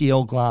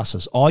TCL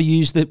glasses. I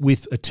used it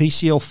with a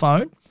TCL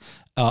phone,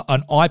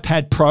 an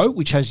iPad Pro,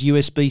 which has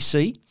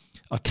USB-C.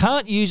 I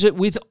can't use it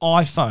with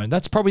iPhone.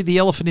 That's probably the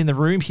elephant in the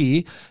room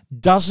here.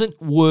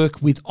 Doesn't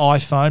work with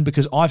iPhone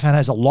because iPhone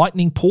has a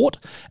lightning port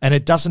and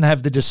it doesn't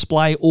have the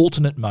display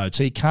alternate mode.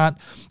 So you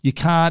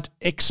can't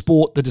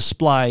export the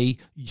display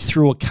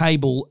through a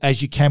cable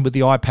as you can with the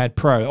iPad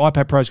Pro.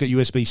 iPad Pro's got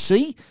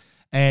USB-C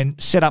and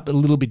set up a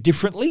little bit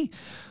differently.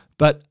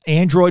 But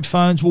Android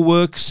phones will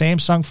work,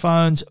 Samsung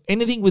phones,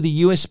 anything with a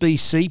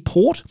USB-C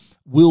port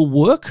will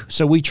work.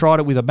 So we tried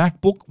it with a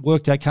MacBook,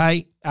 worked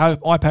okay. Our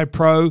iPad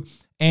Pro,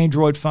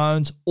 Android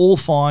phones, all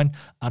fine.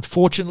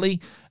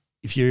 Unfortunately,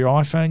 if you're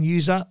an iPhone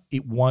user,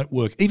 it won't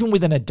work. Even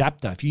with an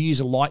adapter, if you use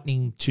a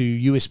Lightning to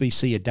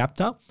USB-C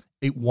adapter,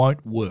 it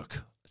won't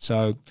work.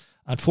 So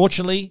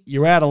unfortunately,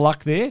 you're out of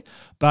luck there,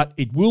 but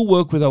it will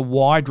work with a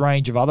wide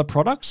range of other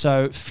products.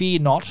 So fear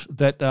not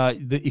that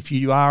if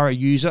you are a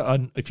user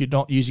and if you're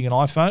not using an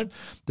iPhone,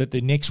 that the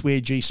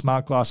NXTWEAR G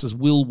smart glasses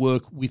will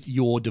work with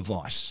your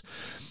device.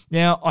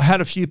 Now, I had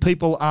a few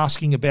people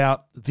asking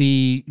about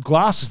the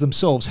glasses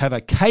themselves have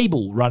a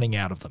cable running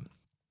out of them.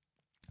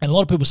 And a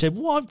lot of people said,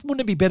 well,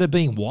 wouldn't it be better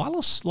being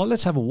wireless? Like,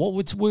 let's have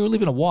we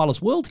live in a wireless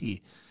world here.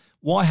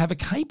 Why have a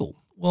cable?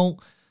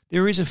 Well,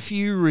 there is a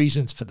few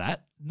reasons for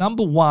that.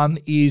 Number one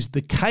is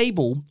the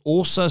cable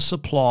also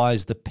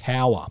supplies the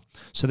power.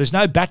 So there's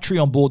no battery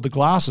on board the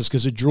glasses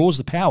because it draws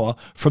the power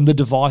from the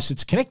device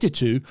it's connected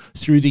to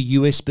through the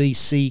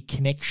USB-C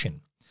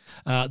connection.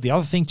 The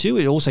other thing too,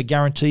 it also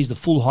guarantees the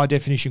full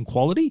high-definition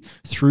quality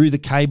through the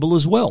cable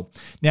as well.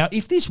 Now,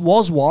 if this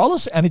was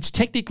wireless, and it's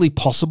technically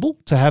possible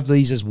to have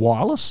these as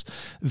wireless,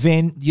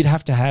 then you'd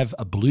have to have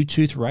a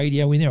Bluetooth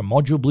radio in there, a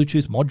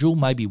Bluetooth module,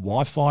 maybe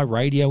Wi-Fi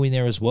radio in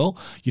there as well.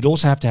 You'd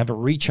also have to have a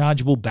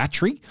rechargeable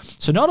battery.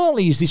 So not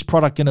only is this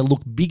product going to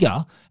look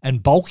bigger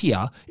and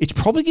bulkier, it's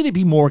probably going to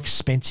be more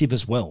expensive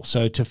as well.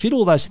 So to fit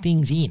all those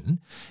things in,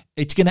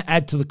 it's going to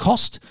add to the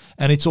cost,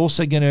 and it's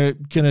also going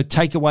to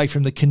take away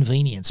from the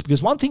convenience.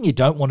 Because one thing you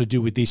don't want to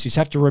do with this is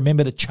have to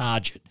remember to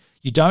charge it.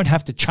 You don't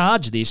have to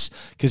charge this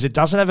because it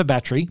doesn't have a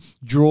battery,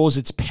 draws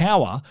its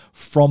power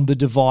from the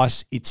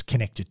device it's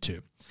connected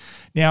to.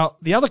 Now,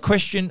 the other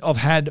question I've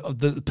had of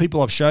the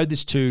people I've showed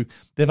this to,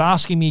 they've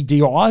asking me, do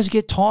your eyes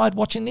get tired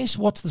watching this?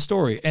 What's the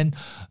story? And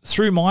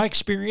through my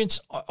experience,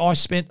 I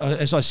spent,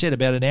 as I said,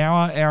 about an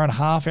hour, hour and a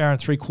half, hour and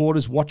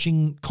 3/4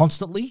 watching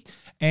constantly,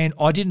 and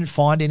I didn't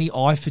find any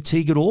eye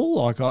fatigue at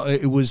all.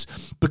 It was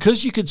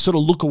because you could sort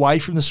of look away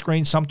from the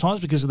screen sometimes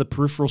because of the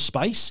peripheral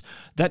space.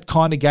 That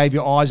kind of gave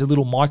your eyes a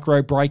little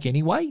micro break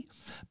anyway.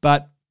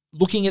 But I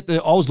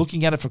was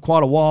looking at it for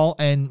quite a while,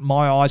 and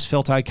my eyes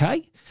felt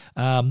okay.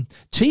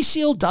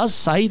 TCL does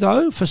say,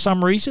 though, for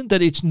some reason,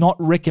 that it's not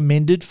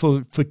recommended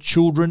for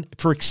children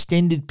for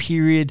extended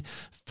period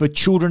for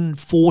children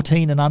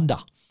 14 and under.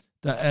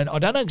 And I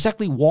don't know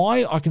exactly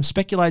why. I can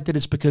speculate that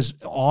it's because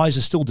eyes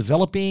are still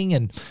developing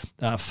and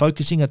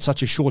focusing at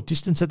such a short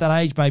distance at that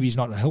age maybe is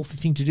not a healthy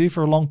thing to do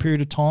for a long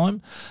period of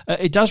time.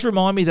 It does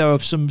remind me, though,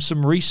 of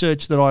some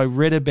research that I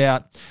read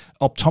about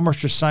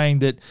optometrists saying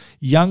that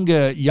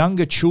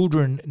younger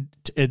children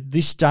at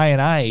this day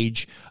and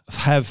age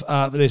have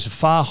there's a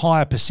far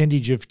higher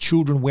percentage of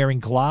children wearing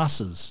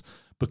glasses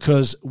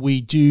because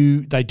they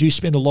do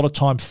spend a lot of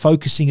time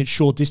focusing at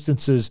short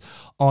distances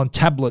on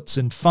tablets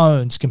and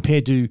phones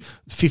compared to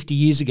 50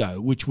 years ago,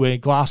 where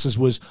glasses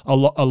was a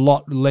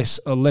lot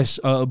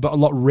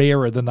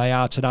rarer than they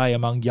are today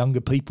among younger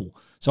people.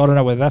 So I don't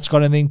know whether that's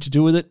got anything to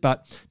do with it,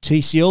 but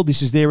TCL,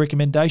 this is their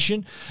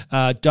recommendation.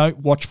 Don't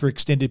watch for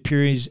extended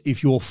periods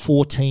if you're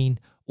 14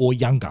 or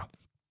younger.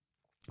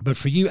 But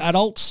for you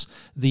adults,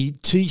 the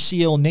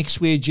TCL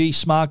NXTWEAR G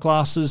smart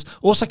glasses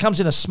also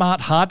comes in a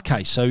smart hard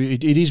case. So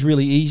it is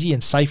really easy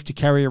and safe to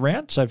carry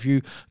around. So if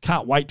you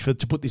can't wait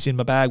to put this in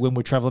my bag when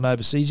we're traveling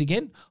overseas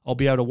again, I'll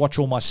be able to watch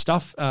all my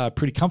stuff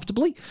pretty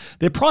comfortably.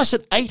 They're priced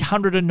at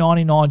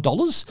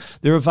 $899.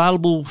 They're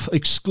available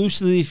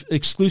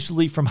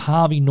exclusively from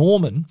Harvey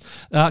Norman.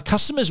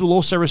 Customers will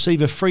also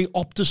receive a free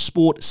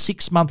OptiSport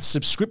 6-month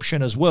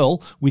subscription as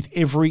well with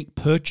every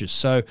purchase.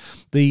 So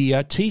the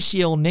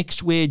TCL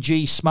NXTWEAR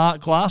G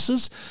smart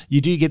glasses, you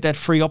do get that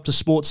free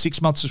OptiSport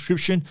 6-month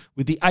subscription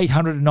with the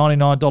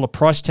 $899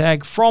 price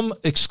tag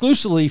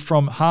exclusively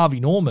from Harvey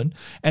Norman.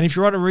 And if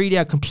you want to read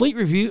our complete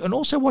review and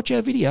also watch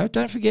our video,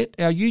 don't forget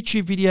our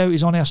YouTube video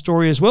is on our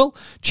story as well.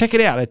 Check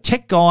it out at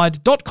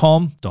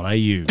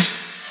techguide.com.au.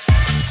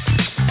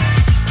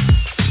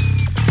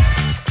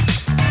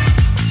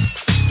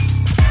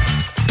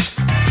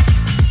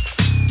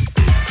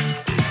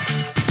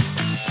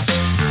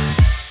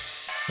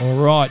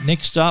 All right,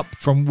 next up,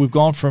 we've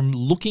gone from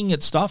looking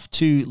at stuff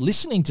to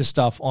listening to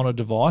stuff on a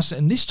device,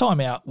 and this time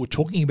out, we're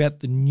talking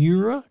about the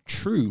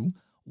NuraTrue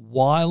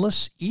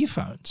wireless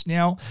earphones.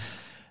 Now,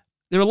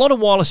 there are a lot of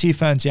wireless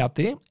earphones out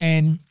there,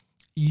 and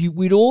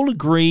we'd all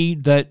agree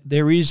that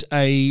there is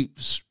a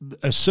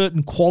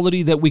certain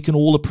quality that we can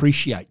all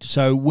appreciate.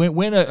 So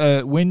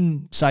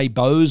when say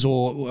Bose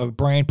or a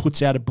brand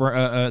puts out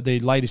their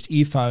latest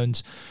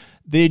earphones,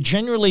 they're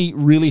generally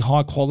really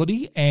high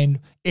quality and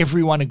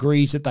everyone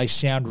agrees that they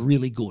sound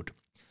really good.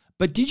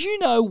 But did you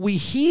know we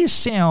hear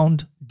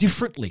sound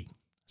differently?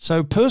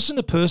 So person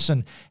to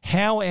person,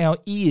 how our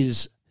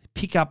ears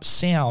pick up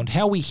sound,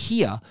 how we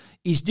hear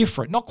is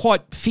different. Not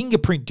quite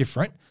fingerprint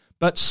different,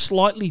 but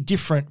slightly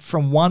different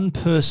from one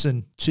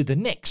person to the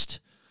next.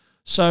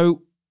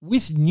 So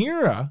with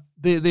their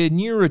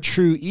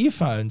NuraTrue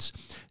earphones,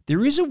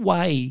 there is a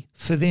way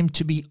for them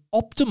to be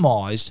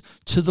optimized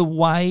to the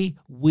way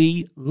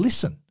we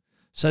listen.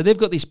 So they've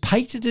got this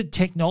patented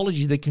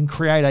technology that can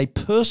create a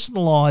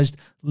personalized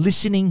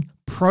listening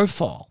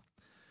profile.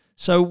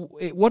 So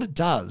what it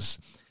does,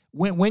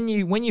 when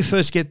you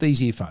first get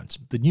these earphones,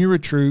 the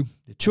NuraTrue,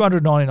 they're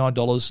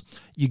 $299,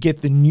 you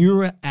get the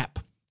Nura app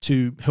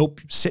to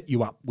help set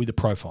you up with a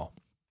profile.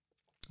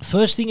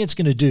 First thing it's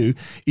going to do,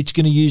 it's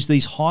going to use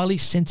these highly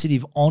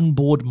sensitive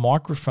onboard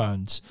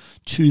microphones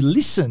to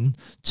listen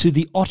to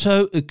the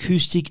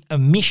otoacoustic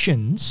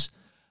emissions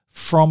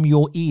from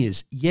your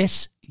ears.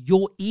 Yes,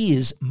 your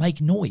ears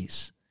make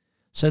noise.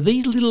 So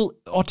these little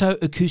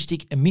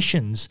otoacoustic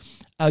emissions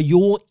are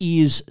your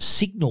ear's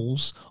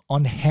signals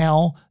on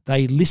how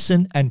they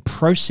listen and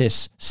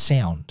process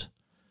sound.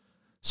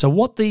 So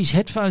what these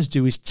headphones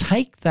do is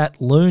take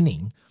that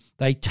learning,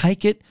 they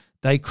take it,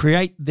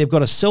 they've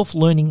got a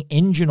self-learning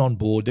engine on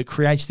board that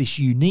creates this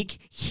unique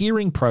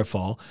hearing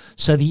profile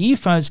so the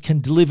earphones can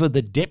deliver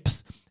the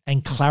depth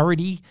and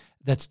clarity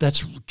that's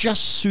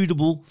just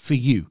suitable for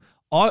you.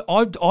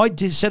 I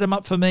did set them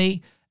up for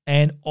me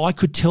and I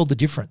could tell the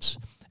difference.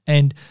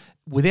 And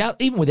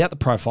even without the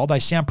profile, they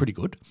sound pretty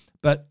good,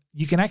 but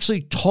you can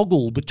actually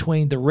toggle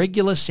between the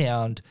regular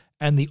sound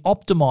and the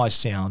optimized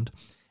sound,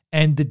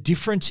 and the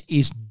difference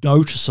is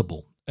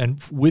noticeable.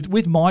 And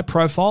with my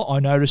profile,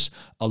 I notice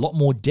a lot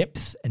more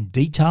depth and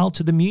detail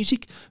to the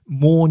music,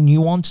 more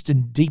nuanced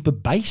and deeper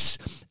bass,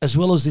 as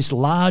well as this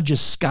larger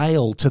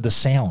scale to the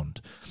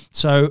sound.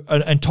 So,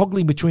 and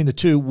toggling between the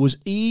two was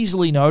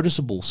easily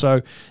noticeable.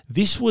 So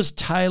this was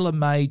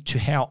tailor-made to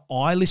how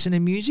I listen to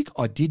music.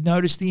 I did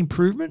notice the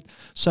improvement.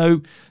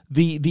 So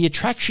the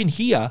attraction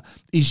here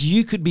is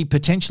you could be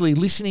potentially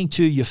listening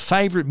to your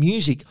favorite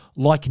music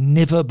like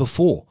never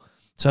before.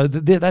 So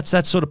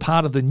that's sort of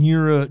part of the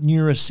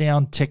Nura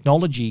sound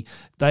technology.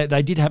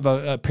 They did have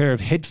a pair of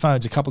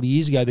headphones a couple of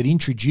years ago that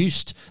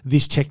introduced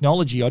this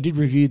technology. I did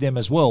review them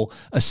as well.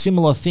 A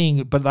similar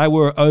thing, but they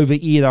were over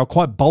ear. They were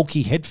quite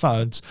bulky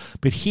headphones.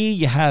 But here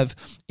you have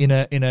in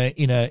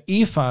a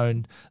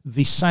earphone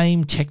the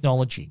same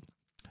technology.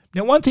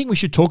 Now, one thing we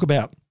should talk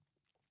about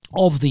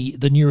of the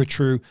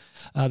NuraTrue,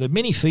 the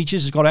many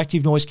features. It's got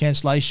active noise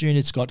cancellation.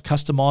 It's got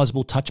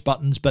customizable touch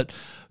buttons. But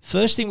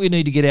first thing we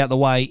need to get out of the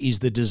way is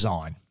the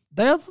design.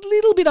 They are a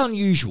little bit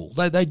unusual.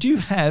 They do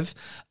have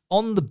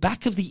on the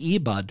back of the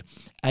earbud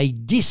a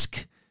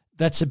disc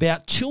that's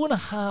about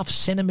 2.5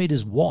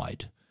 centimeters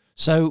wide.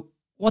 So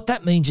what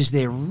that means is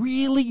they're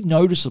really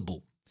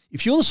noticeable.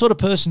 If you're the sort of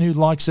person who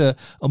likes a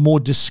more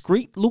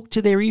discreet look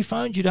to their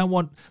earphones, you don't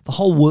want the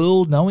whole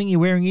world knowing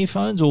you're wearing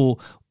earphones or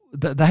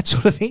that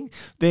sort of thing,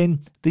 then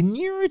the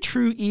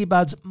NuraTrue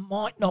earbuds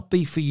might not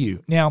be for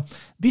you. Now,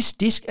 this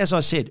disc, as I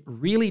said,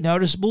 really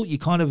noticeable. You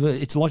kind of,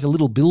 it's like a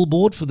little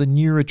billboard for the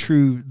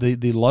NuraTrue,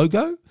 the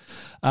logo,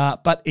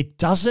 but it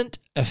doesn't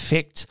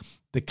affect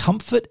the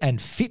comfort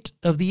and fit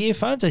of the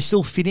earphones. They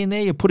still fit in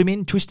there. You put them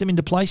in, twist them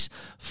into place,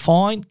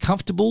 fine,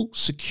 comfortable,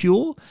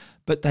 secure,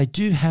 but they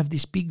do have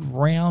this big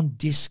round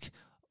disc,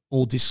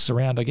 all discs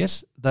around, I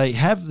guess. They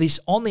have this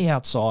on the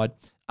outside.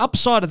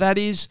 Upside of that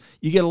is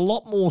you get a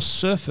lot more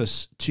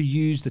surface to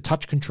use the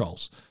touch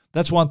controls.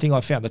 That's one thing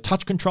I found. The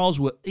touch controls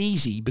were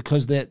easy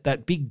because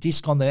that big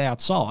disc on the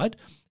outside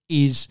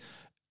is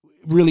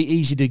really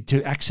easy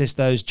to access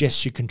those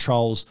gesture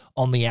controls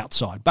on the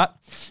outside. But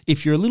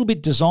if you're a little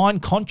bit design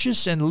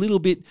conscious and a little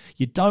bit,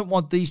 you don't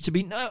want these to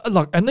be,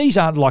 and these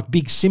aren't like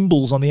big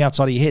symbols on the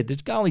outside of your head.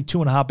 It's only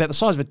 2.5, about the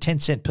size of a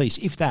 10-cent piece,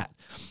 if that.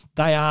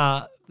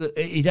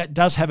 It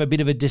does have a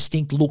bit of a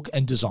distinct look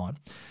and design.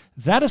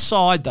 That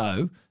aside,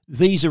 though,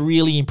 these are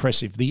really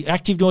impressive. The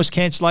active noise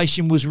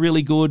cancellation was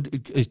really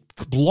good. It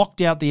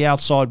blocked out the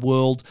outside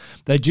world.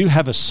 They do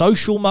have a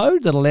social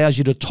mode that allows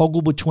you to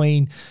toggle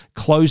between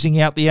closing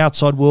out the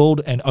outside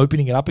world and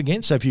opening it up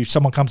again. So if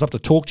someone comes up to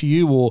talk to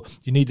you or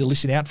you need to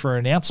listen out for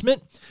an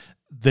announcement,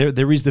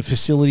 there is the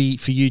facility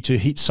for you to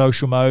hit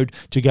social mode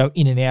to go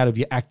in and out of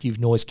your active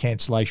noise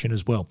cancellation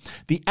as well.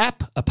 The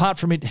app, apart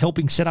from it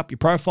helping set up your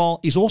profile,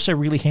 is also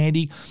really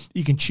handy.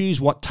 You can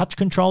choose what touch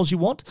controls you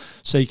want,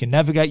 so you can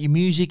navigate your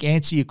music,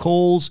 answer your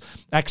calls,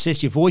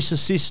 access your voice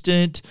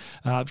assistant,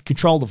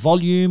 control the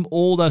volume.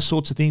 All those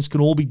sorts of things can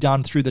all be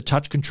done through the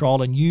touch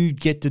control, and you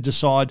get to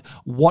decide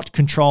what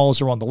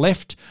controls are on the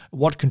left,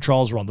 what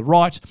controls are on the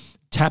right,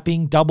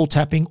 tapping, double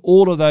tapping,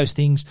 all of those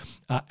things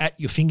at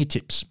your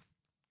fingertips.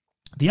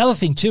 The other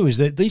thing too is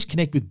that these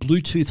connect with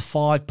Bluetooth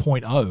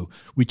 5.0,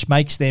 which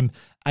makes them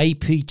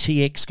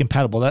aptX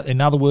compatible. In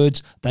other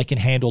words, they can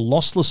handle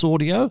lossless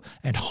audio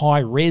and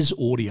high-res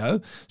audio.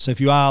 So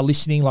if you are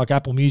listening, like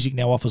Apple Music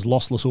now offers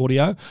lossless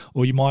audio,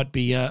 or you might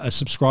be a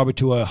subscriber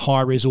to a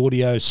high-res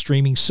audio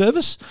streaming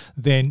service,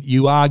 then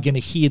you are going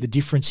to hear the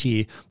difference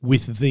here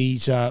with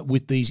these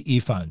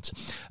earphones.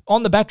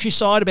 On the battery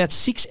side, about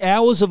 6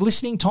 hours of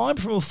listening time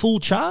from a full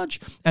charge,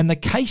 and the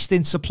case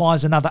then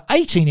supplies another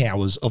 18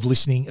 hours of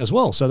listening as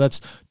well. So that's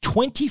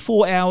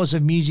 24 hours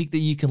of music that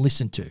you can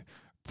listen to.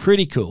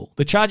 Pretty cool.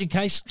 The charging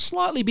case,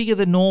 slightly bigger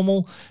than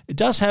normal. It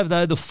does have,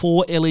 though, the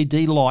 4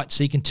 LED lights,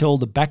 so you can tell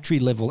the battery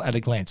level at a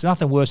glance.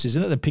 Nothing worse,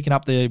 isn't it, than picking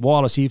up the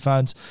wireless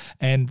earphones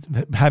and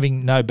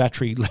having no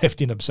battery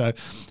left in them. So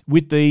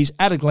with these,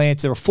 at a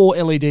glance, there are 4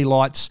 LED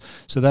lights,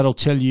 so that'll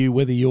tell you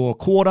whether you're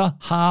quarter,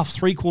 half,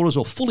 3/4,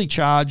 or fully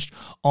charged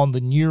on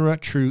the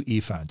NuraTrue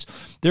earphones.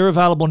 They're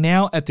available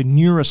now at the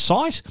Nura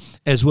site,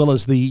 as well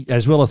as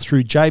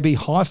through JB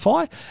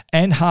Hi-Fi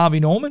and Harvey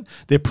Norman.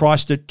 They're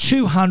priced at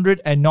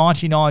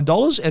 $299.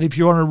 And if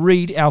you want to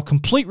read our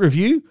complete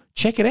review,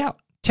 check it out,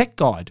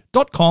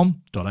 techguide.com.au.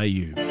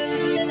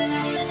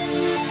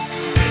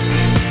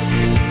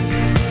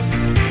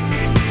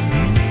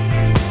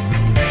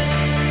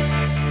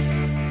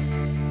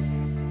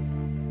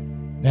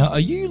 Now,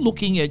 are you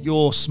looking at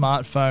your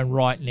smartphone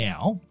right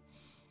now?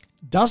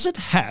 Does it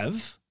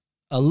have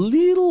a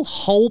little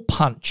hole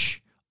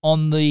punch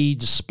on the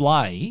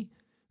display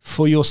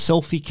for your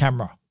selfie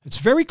camera? It's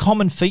a very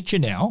common feature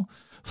now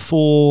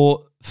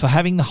for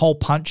having the hole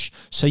punch,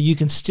 so you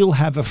can still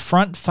have a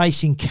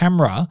front-facing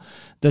camera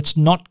that's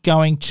not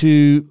going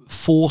to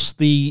force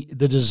the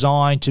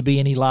design to be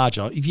any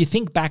larger. If you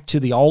think back to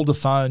the older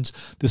phones,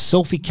 the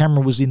selfie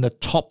camera was in the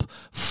top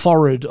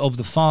forehead of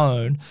the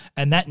phone,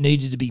 and that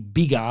needed to be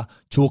bigger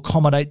to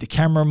accommodate the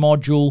camera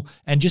module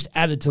and just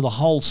added to the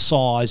whole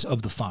size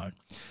of the phone.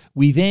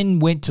 We then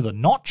went to the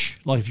notch.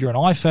 Like if you're an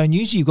iPhone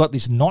user, you've got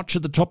this notch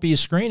at the top of your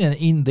screen, and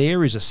in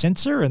there is a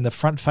sensor and the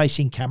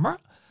front-facing camera.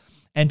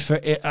 And for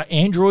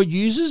Android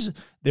users,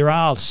 there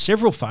are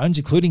several phones,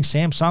 including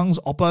Samsung's,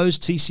 Oppo's,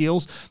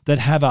 TCL's, that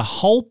have a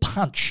hole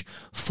punch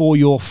for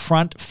your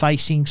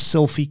front-facing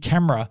selfie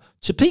camera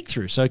to peek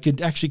through. So it could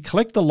actually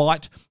collect the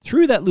light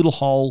through that little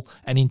hole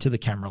and into the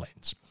camera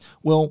lens.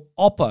 Well,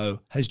 Oppo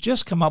has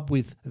just come up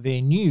with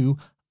their new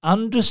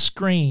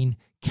under-screen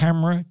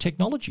camera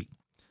technology.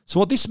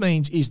 So what this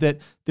means is that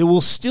there will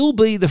still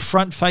be the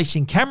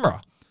front-facing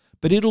camera,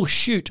 but it'll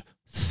shoot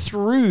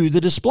through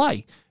the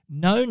display.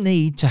 No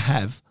need to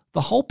have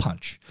the hole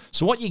punch.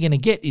 So what you're going to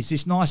get is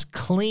this nice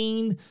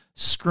clean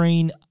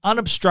screen,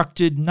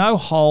 unobstructed, no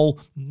hole,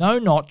 no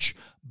notch,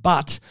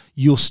 but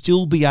you'll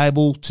still be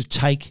able to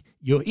take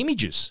your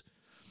images.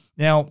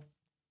 Now,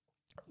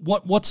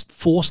 what's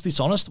forced this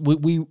on us?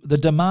 The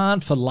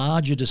demand for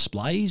larger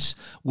displays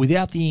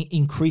without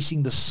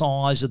increasing the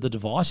size of the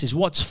device is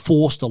what's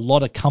forced a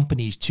lot of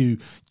companies to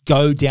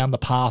go down the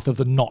path of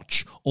the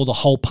notch or the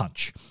hole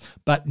punch.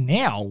 But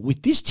now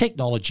with this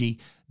technology,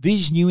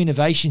 these new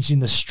innovations in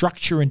the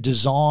structure and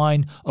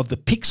design of the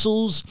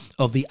pixels,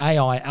 of the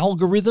AI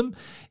algorithm,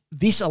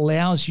 this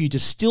allows you to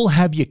still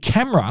have your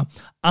camera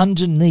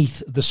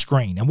underneath the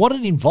screen. And what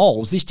it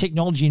involves, this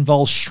technology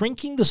involves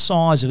shrinking the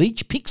size of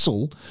each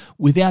pixel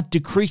without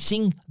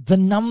decreasing the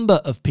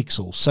number of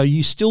pixels. So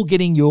you're still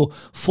getting your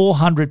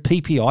 400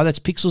 ppi, that's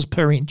pixels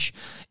per inch,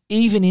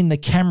 even in the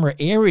camera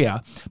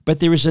area, but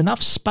there is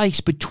enough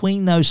space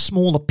between those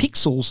smaller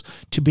pixels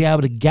to be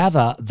able to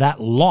gather that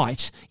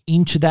light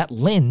into that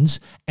lens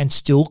and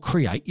still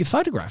create your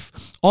photograph.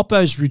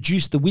 Oppo's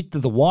reduced the width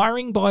of the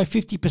wiring by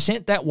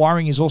 50%. That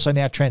wiring is also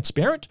now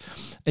transparent.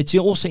 It's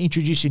also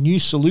introduced a new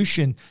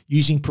solution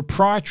using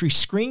proprietary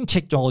screen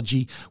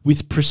technology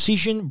with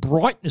precision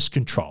brightness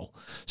control.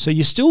 So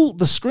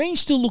the screen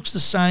still looks the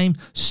same,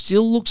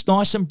 still looks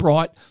nice and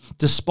bright,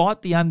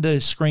 despite the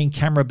under-screen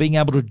camera being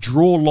able to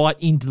draw light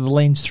into the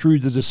lens through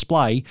the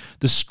display.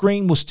 The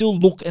screen will still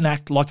look and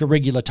act like a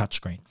regular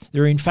touchscreen.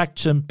 There are, in fact,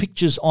 some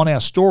pictures on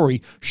our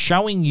story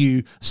showing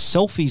you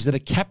selfies that are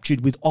captured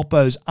with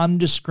Oppo's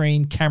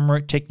under-screen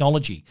camera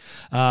technology.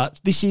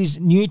 This is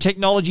new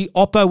technology.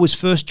 Oppo was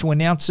first to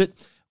announce it.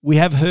 We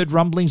have heard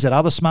rumblings that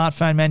other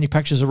smartphone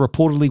manufacturers are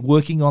reportedly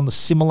working on the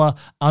similar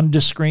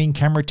under-screen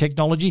camera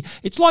technology.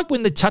 It's like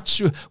when the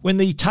Touch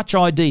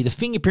ID, the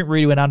fingerprint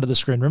reader went under the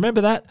screen.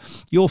 Remember that?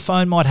 Your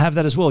phone might have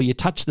that as well. You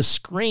touch the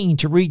screen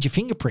to read your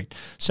fingerprint.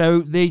 So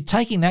they're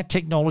taking that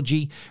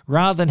technology,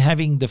 rather than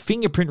having the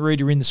fingerprint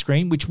reader in the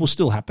screen, which will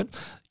still happen,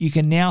 you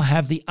can now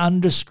have the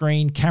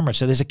under-screen camera.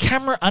 So there's a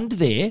camera under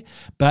there,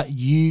 but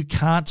you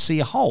can't see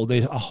a hole.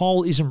 A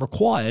hole isn't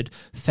required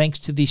thanks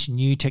to this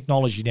new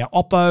technology. Now,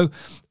 Oppo,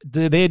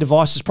 their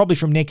devices, probably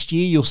from next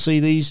year, you'll see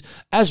these,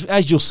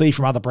 as you'll see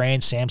from other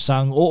brands,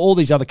 Samsung, or all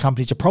these other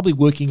companies are probably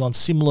working on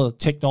similar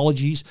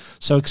technologies.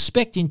 So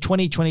expect in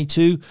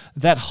 2022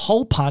 that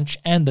hole punch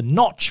and the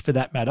notch, for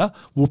that matter,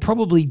 will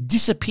probably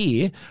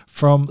disappear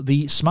from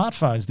the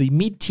smartphones, the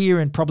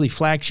mid-tier and probably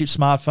flagship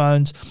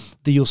smartphones.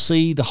 That you'll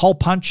see the hole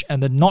punch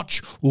and the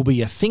notch will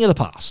be a thing of the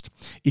past.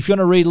 If you want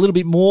to read a little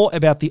bit more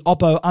about the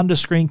Oppo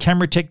under-screen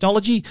camera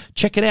technology,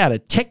 check it out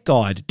at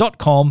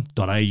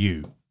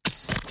techguide.com.au.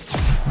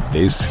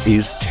 This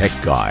is Tech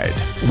Guide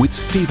with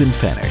Stephen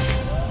Fenech.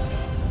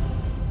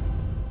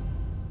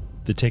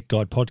 The Tech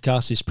Guide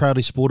podcast is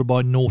proudly supported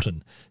by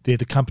Norton. They're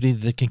the company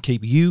that can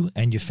keep you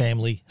and your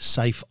family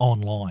safe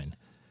online.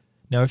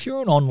 Now, if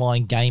you're an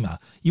online gamer,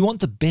 you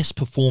want the best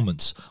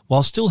performance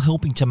while still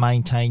helping to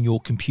maintain your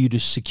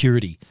computer's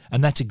security,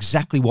 and that's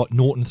exactly what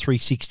Norton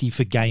 360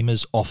 for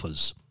Gamers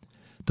offers.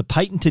 The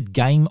patented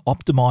Game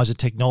Optimizer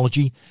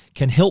technology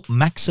can help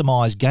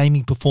maximize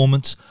gaming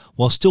performance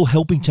while still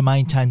helping to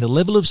maintain the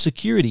level of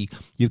security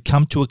you've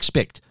come to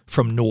expect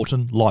from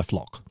Norton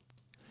LifeLock.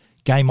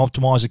 Game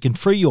Optimizer can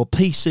free your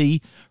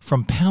PC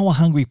from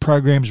power-hungry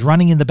programs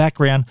running in the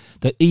background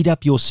that eat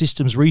up your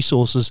system's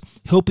resources,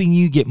 helping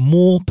you get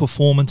more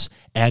performance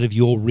out of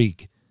your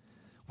rig.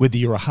 Whether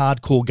you're a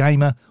hardcore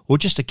gamer or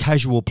just a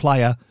casual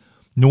player,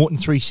 Norton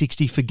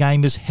 360 for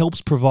Gamers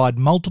helps provide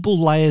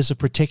multiple layers of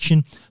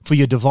protection for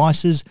your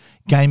devices,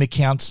 game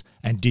accounts,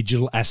 and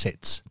digital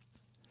assets.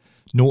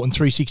 Norton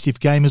 360 for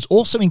Gamers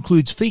also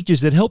includes features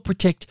that help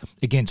protect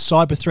against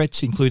cyber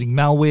threats, including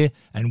malware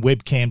and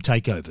webcam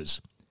takeovers.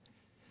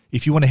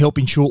 If you want to help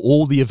ensure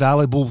all the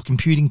available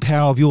computing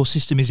power of your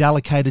system is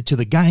allocated to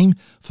the game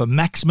for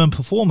maximum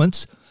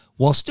performance,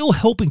 while still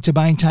helping to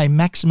maintain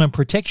maximum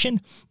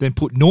protection, then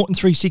put Norton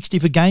 360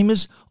 for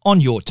Gamers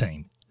on your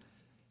team.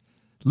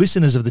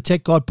 Listeners of the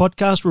Tech Guide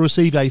podcast will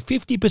receive a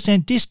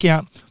 50%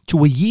 discount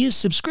to a year's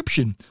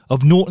subscription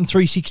of Norton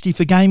 360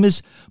 for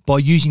Gamers by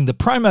using the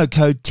promo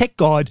code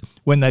TechGuide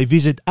when they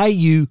visit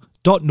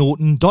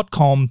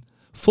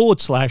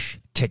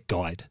au.norton.com/Tech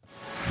Guide.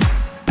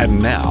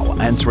 And now,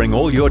 answering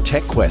all your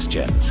tech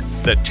questions,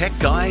 the Tech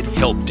Guide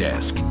Help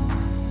Desk.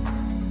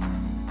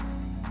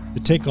 The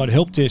Tech Guide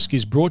Help Desk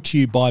is brought to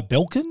you by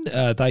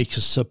Belkin. They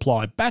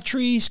supply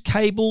batteries,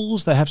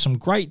 cables. They have some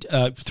great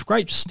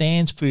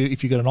stands for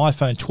if you've got an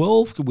iPhone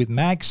 12 with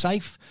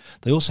MagSafe.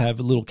 They also have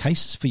little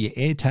cases for your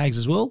AirTags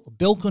as well.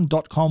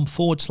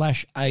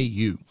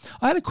 Belkin.com/au.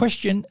 I had a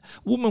question.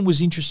 A woman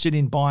was interested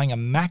in buying a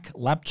Mac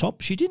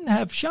laptop. She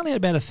only had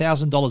about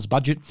 $1,000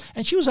 budget,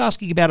 and she was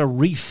asking about a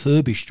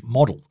refurbished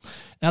model.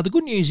 Now, the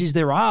good news is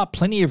there are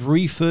plenty of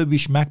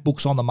refurbished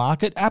MacBooks on the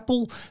market.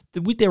 Apple,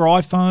 with their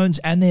iPhones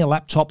and their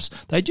laptops,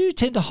 they do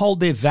tend to hold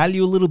their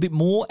value a little bit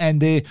more,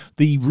 and the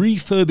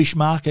refurbished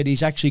market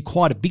is actually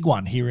quite a big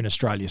one here in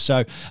Australia.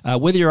 So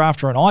whether you're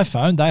after an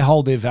iPhone, they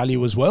hold their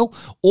value as well,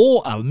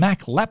 or a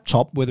Mac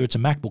laptop, whether it's a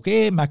MacBook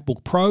Air,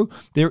 MacBook Pro,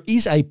 there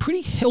is a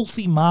pretty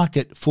healthy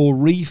market for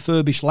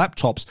refurbished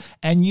laptops,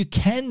 and you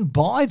can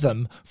buy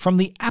them from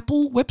the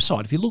Apple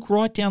website. If you look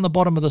right down the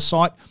bottom of the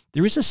site,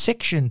 there is a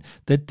section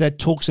that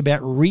talks about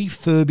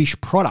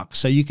refurbished products.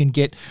 So you can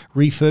get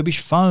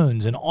refurbished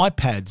phones and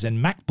iPads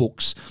and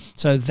MacBooks.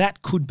 So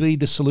that could be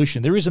the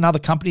solution. There is another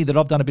company that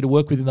I've done a bit of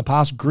work with in the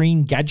past,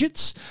 Green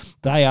Gadgets.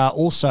 They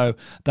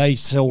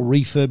sell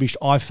refurbished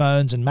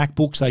iPhones and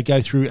MacBooks. They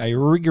go through a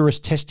rigorous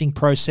testing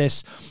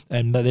process,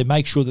 and they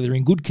make sure that they're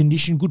in good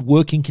condition, good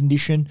working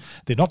condition.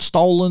 They're not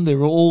stolen. They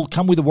all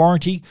come with a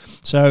warranty.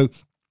 So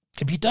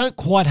if you don't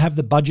quite have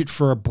the budget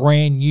for a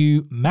brand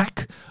new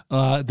Mac,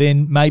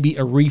 then maybe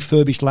a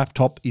refurbished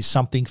laptop is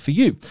something for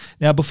you.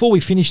 Now, before we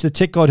finish the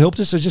Tech Guide Help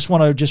Desk, I just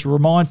want to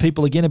remind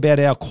people again about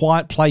our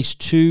Quiet Place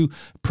 2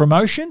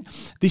 promotion.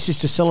 This is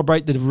to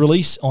celebrate the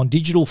release on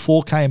digital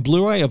 4K and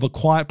Blu-ray of A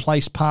Quiet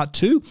Place Part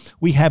 2.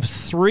 We have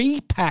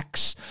 3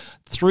 packs.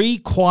 3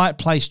 Quiet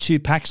Place 2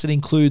 packs that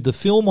include the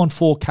film on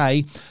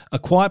 4K, a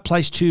Quiet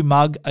Place 2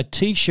 mug, a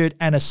t-shirt,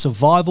 and a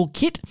survival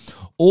kit.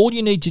 All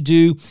you need to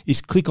do is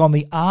click on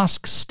the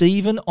Ask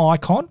Stephen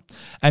icon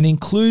and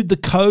include the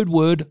code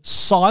word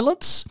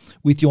SILENCE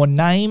with your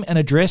name and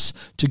address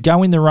to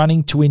go in the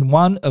running to win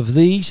one of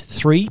these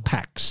 3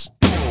 packs.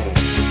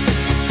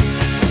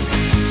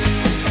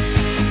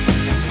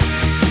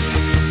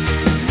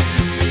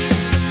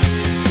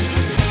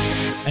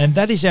 And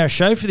that is our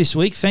show for this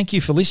week. Thank you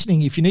for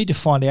listening. If you need to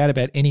find out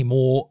about any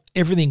more,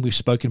 everything we've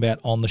spoken about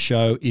on the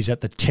show is at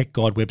the Tech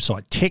Guide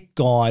website,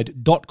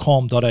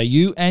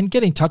 techguide.com.au, and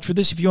get in touch with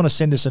us if you want to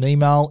send us an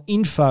email.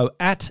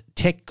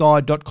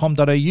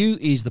 info@techguide.com.au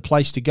is the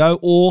place to go,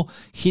 or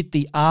hit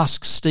the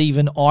Ask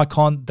Stephen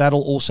icon.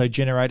 That'll also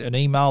generate an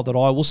email that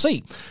I will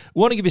see.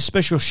 We want to give a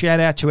special shout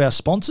out to our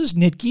sponsors,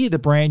 Netgear, the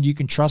brand you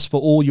can trust for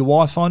all your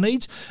Wi-Fi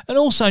needs, and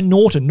also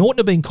Norton. Norton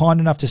have been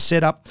kind enough to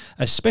set up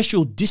a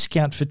special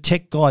discount for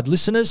Tech Guide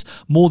listeners,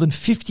 more than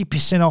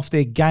 50% off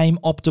their Game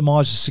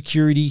Optimizer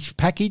security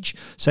package.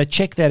 So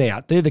check that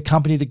out. They're the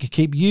company that can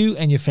keep you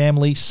and your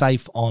family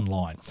safe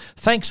online.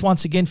 Thanks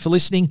once again for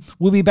listening.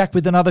 We'll be back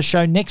with another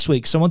show next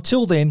week. So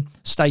until then,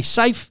 stay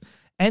safe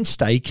and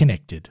stay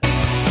connected.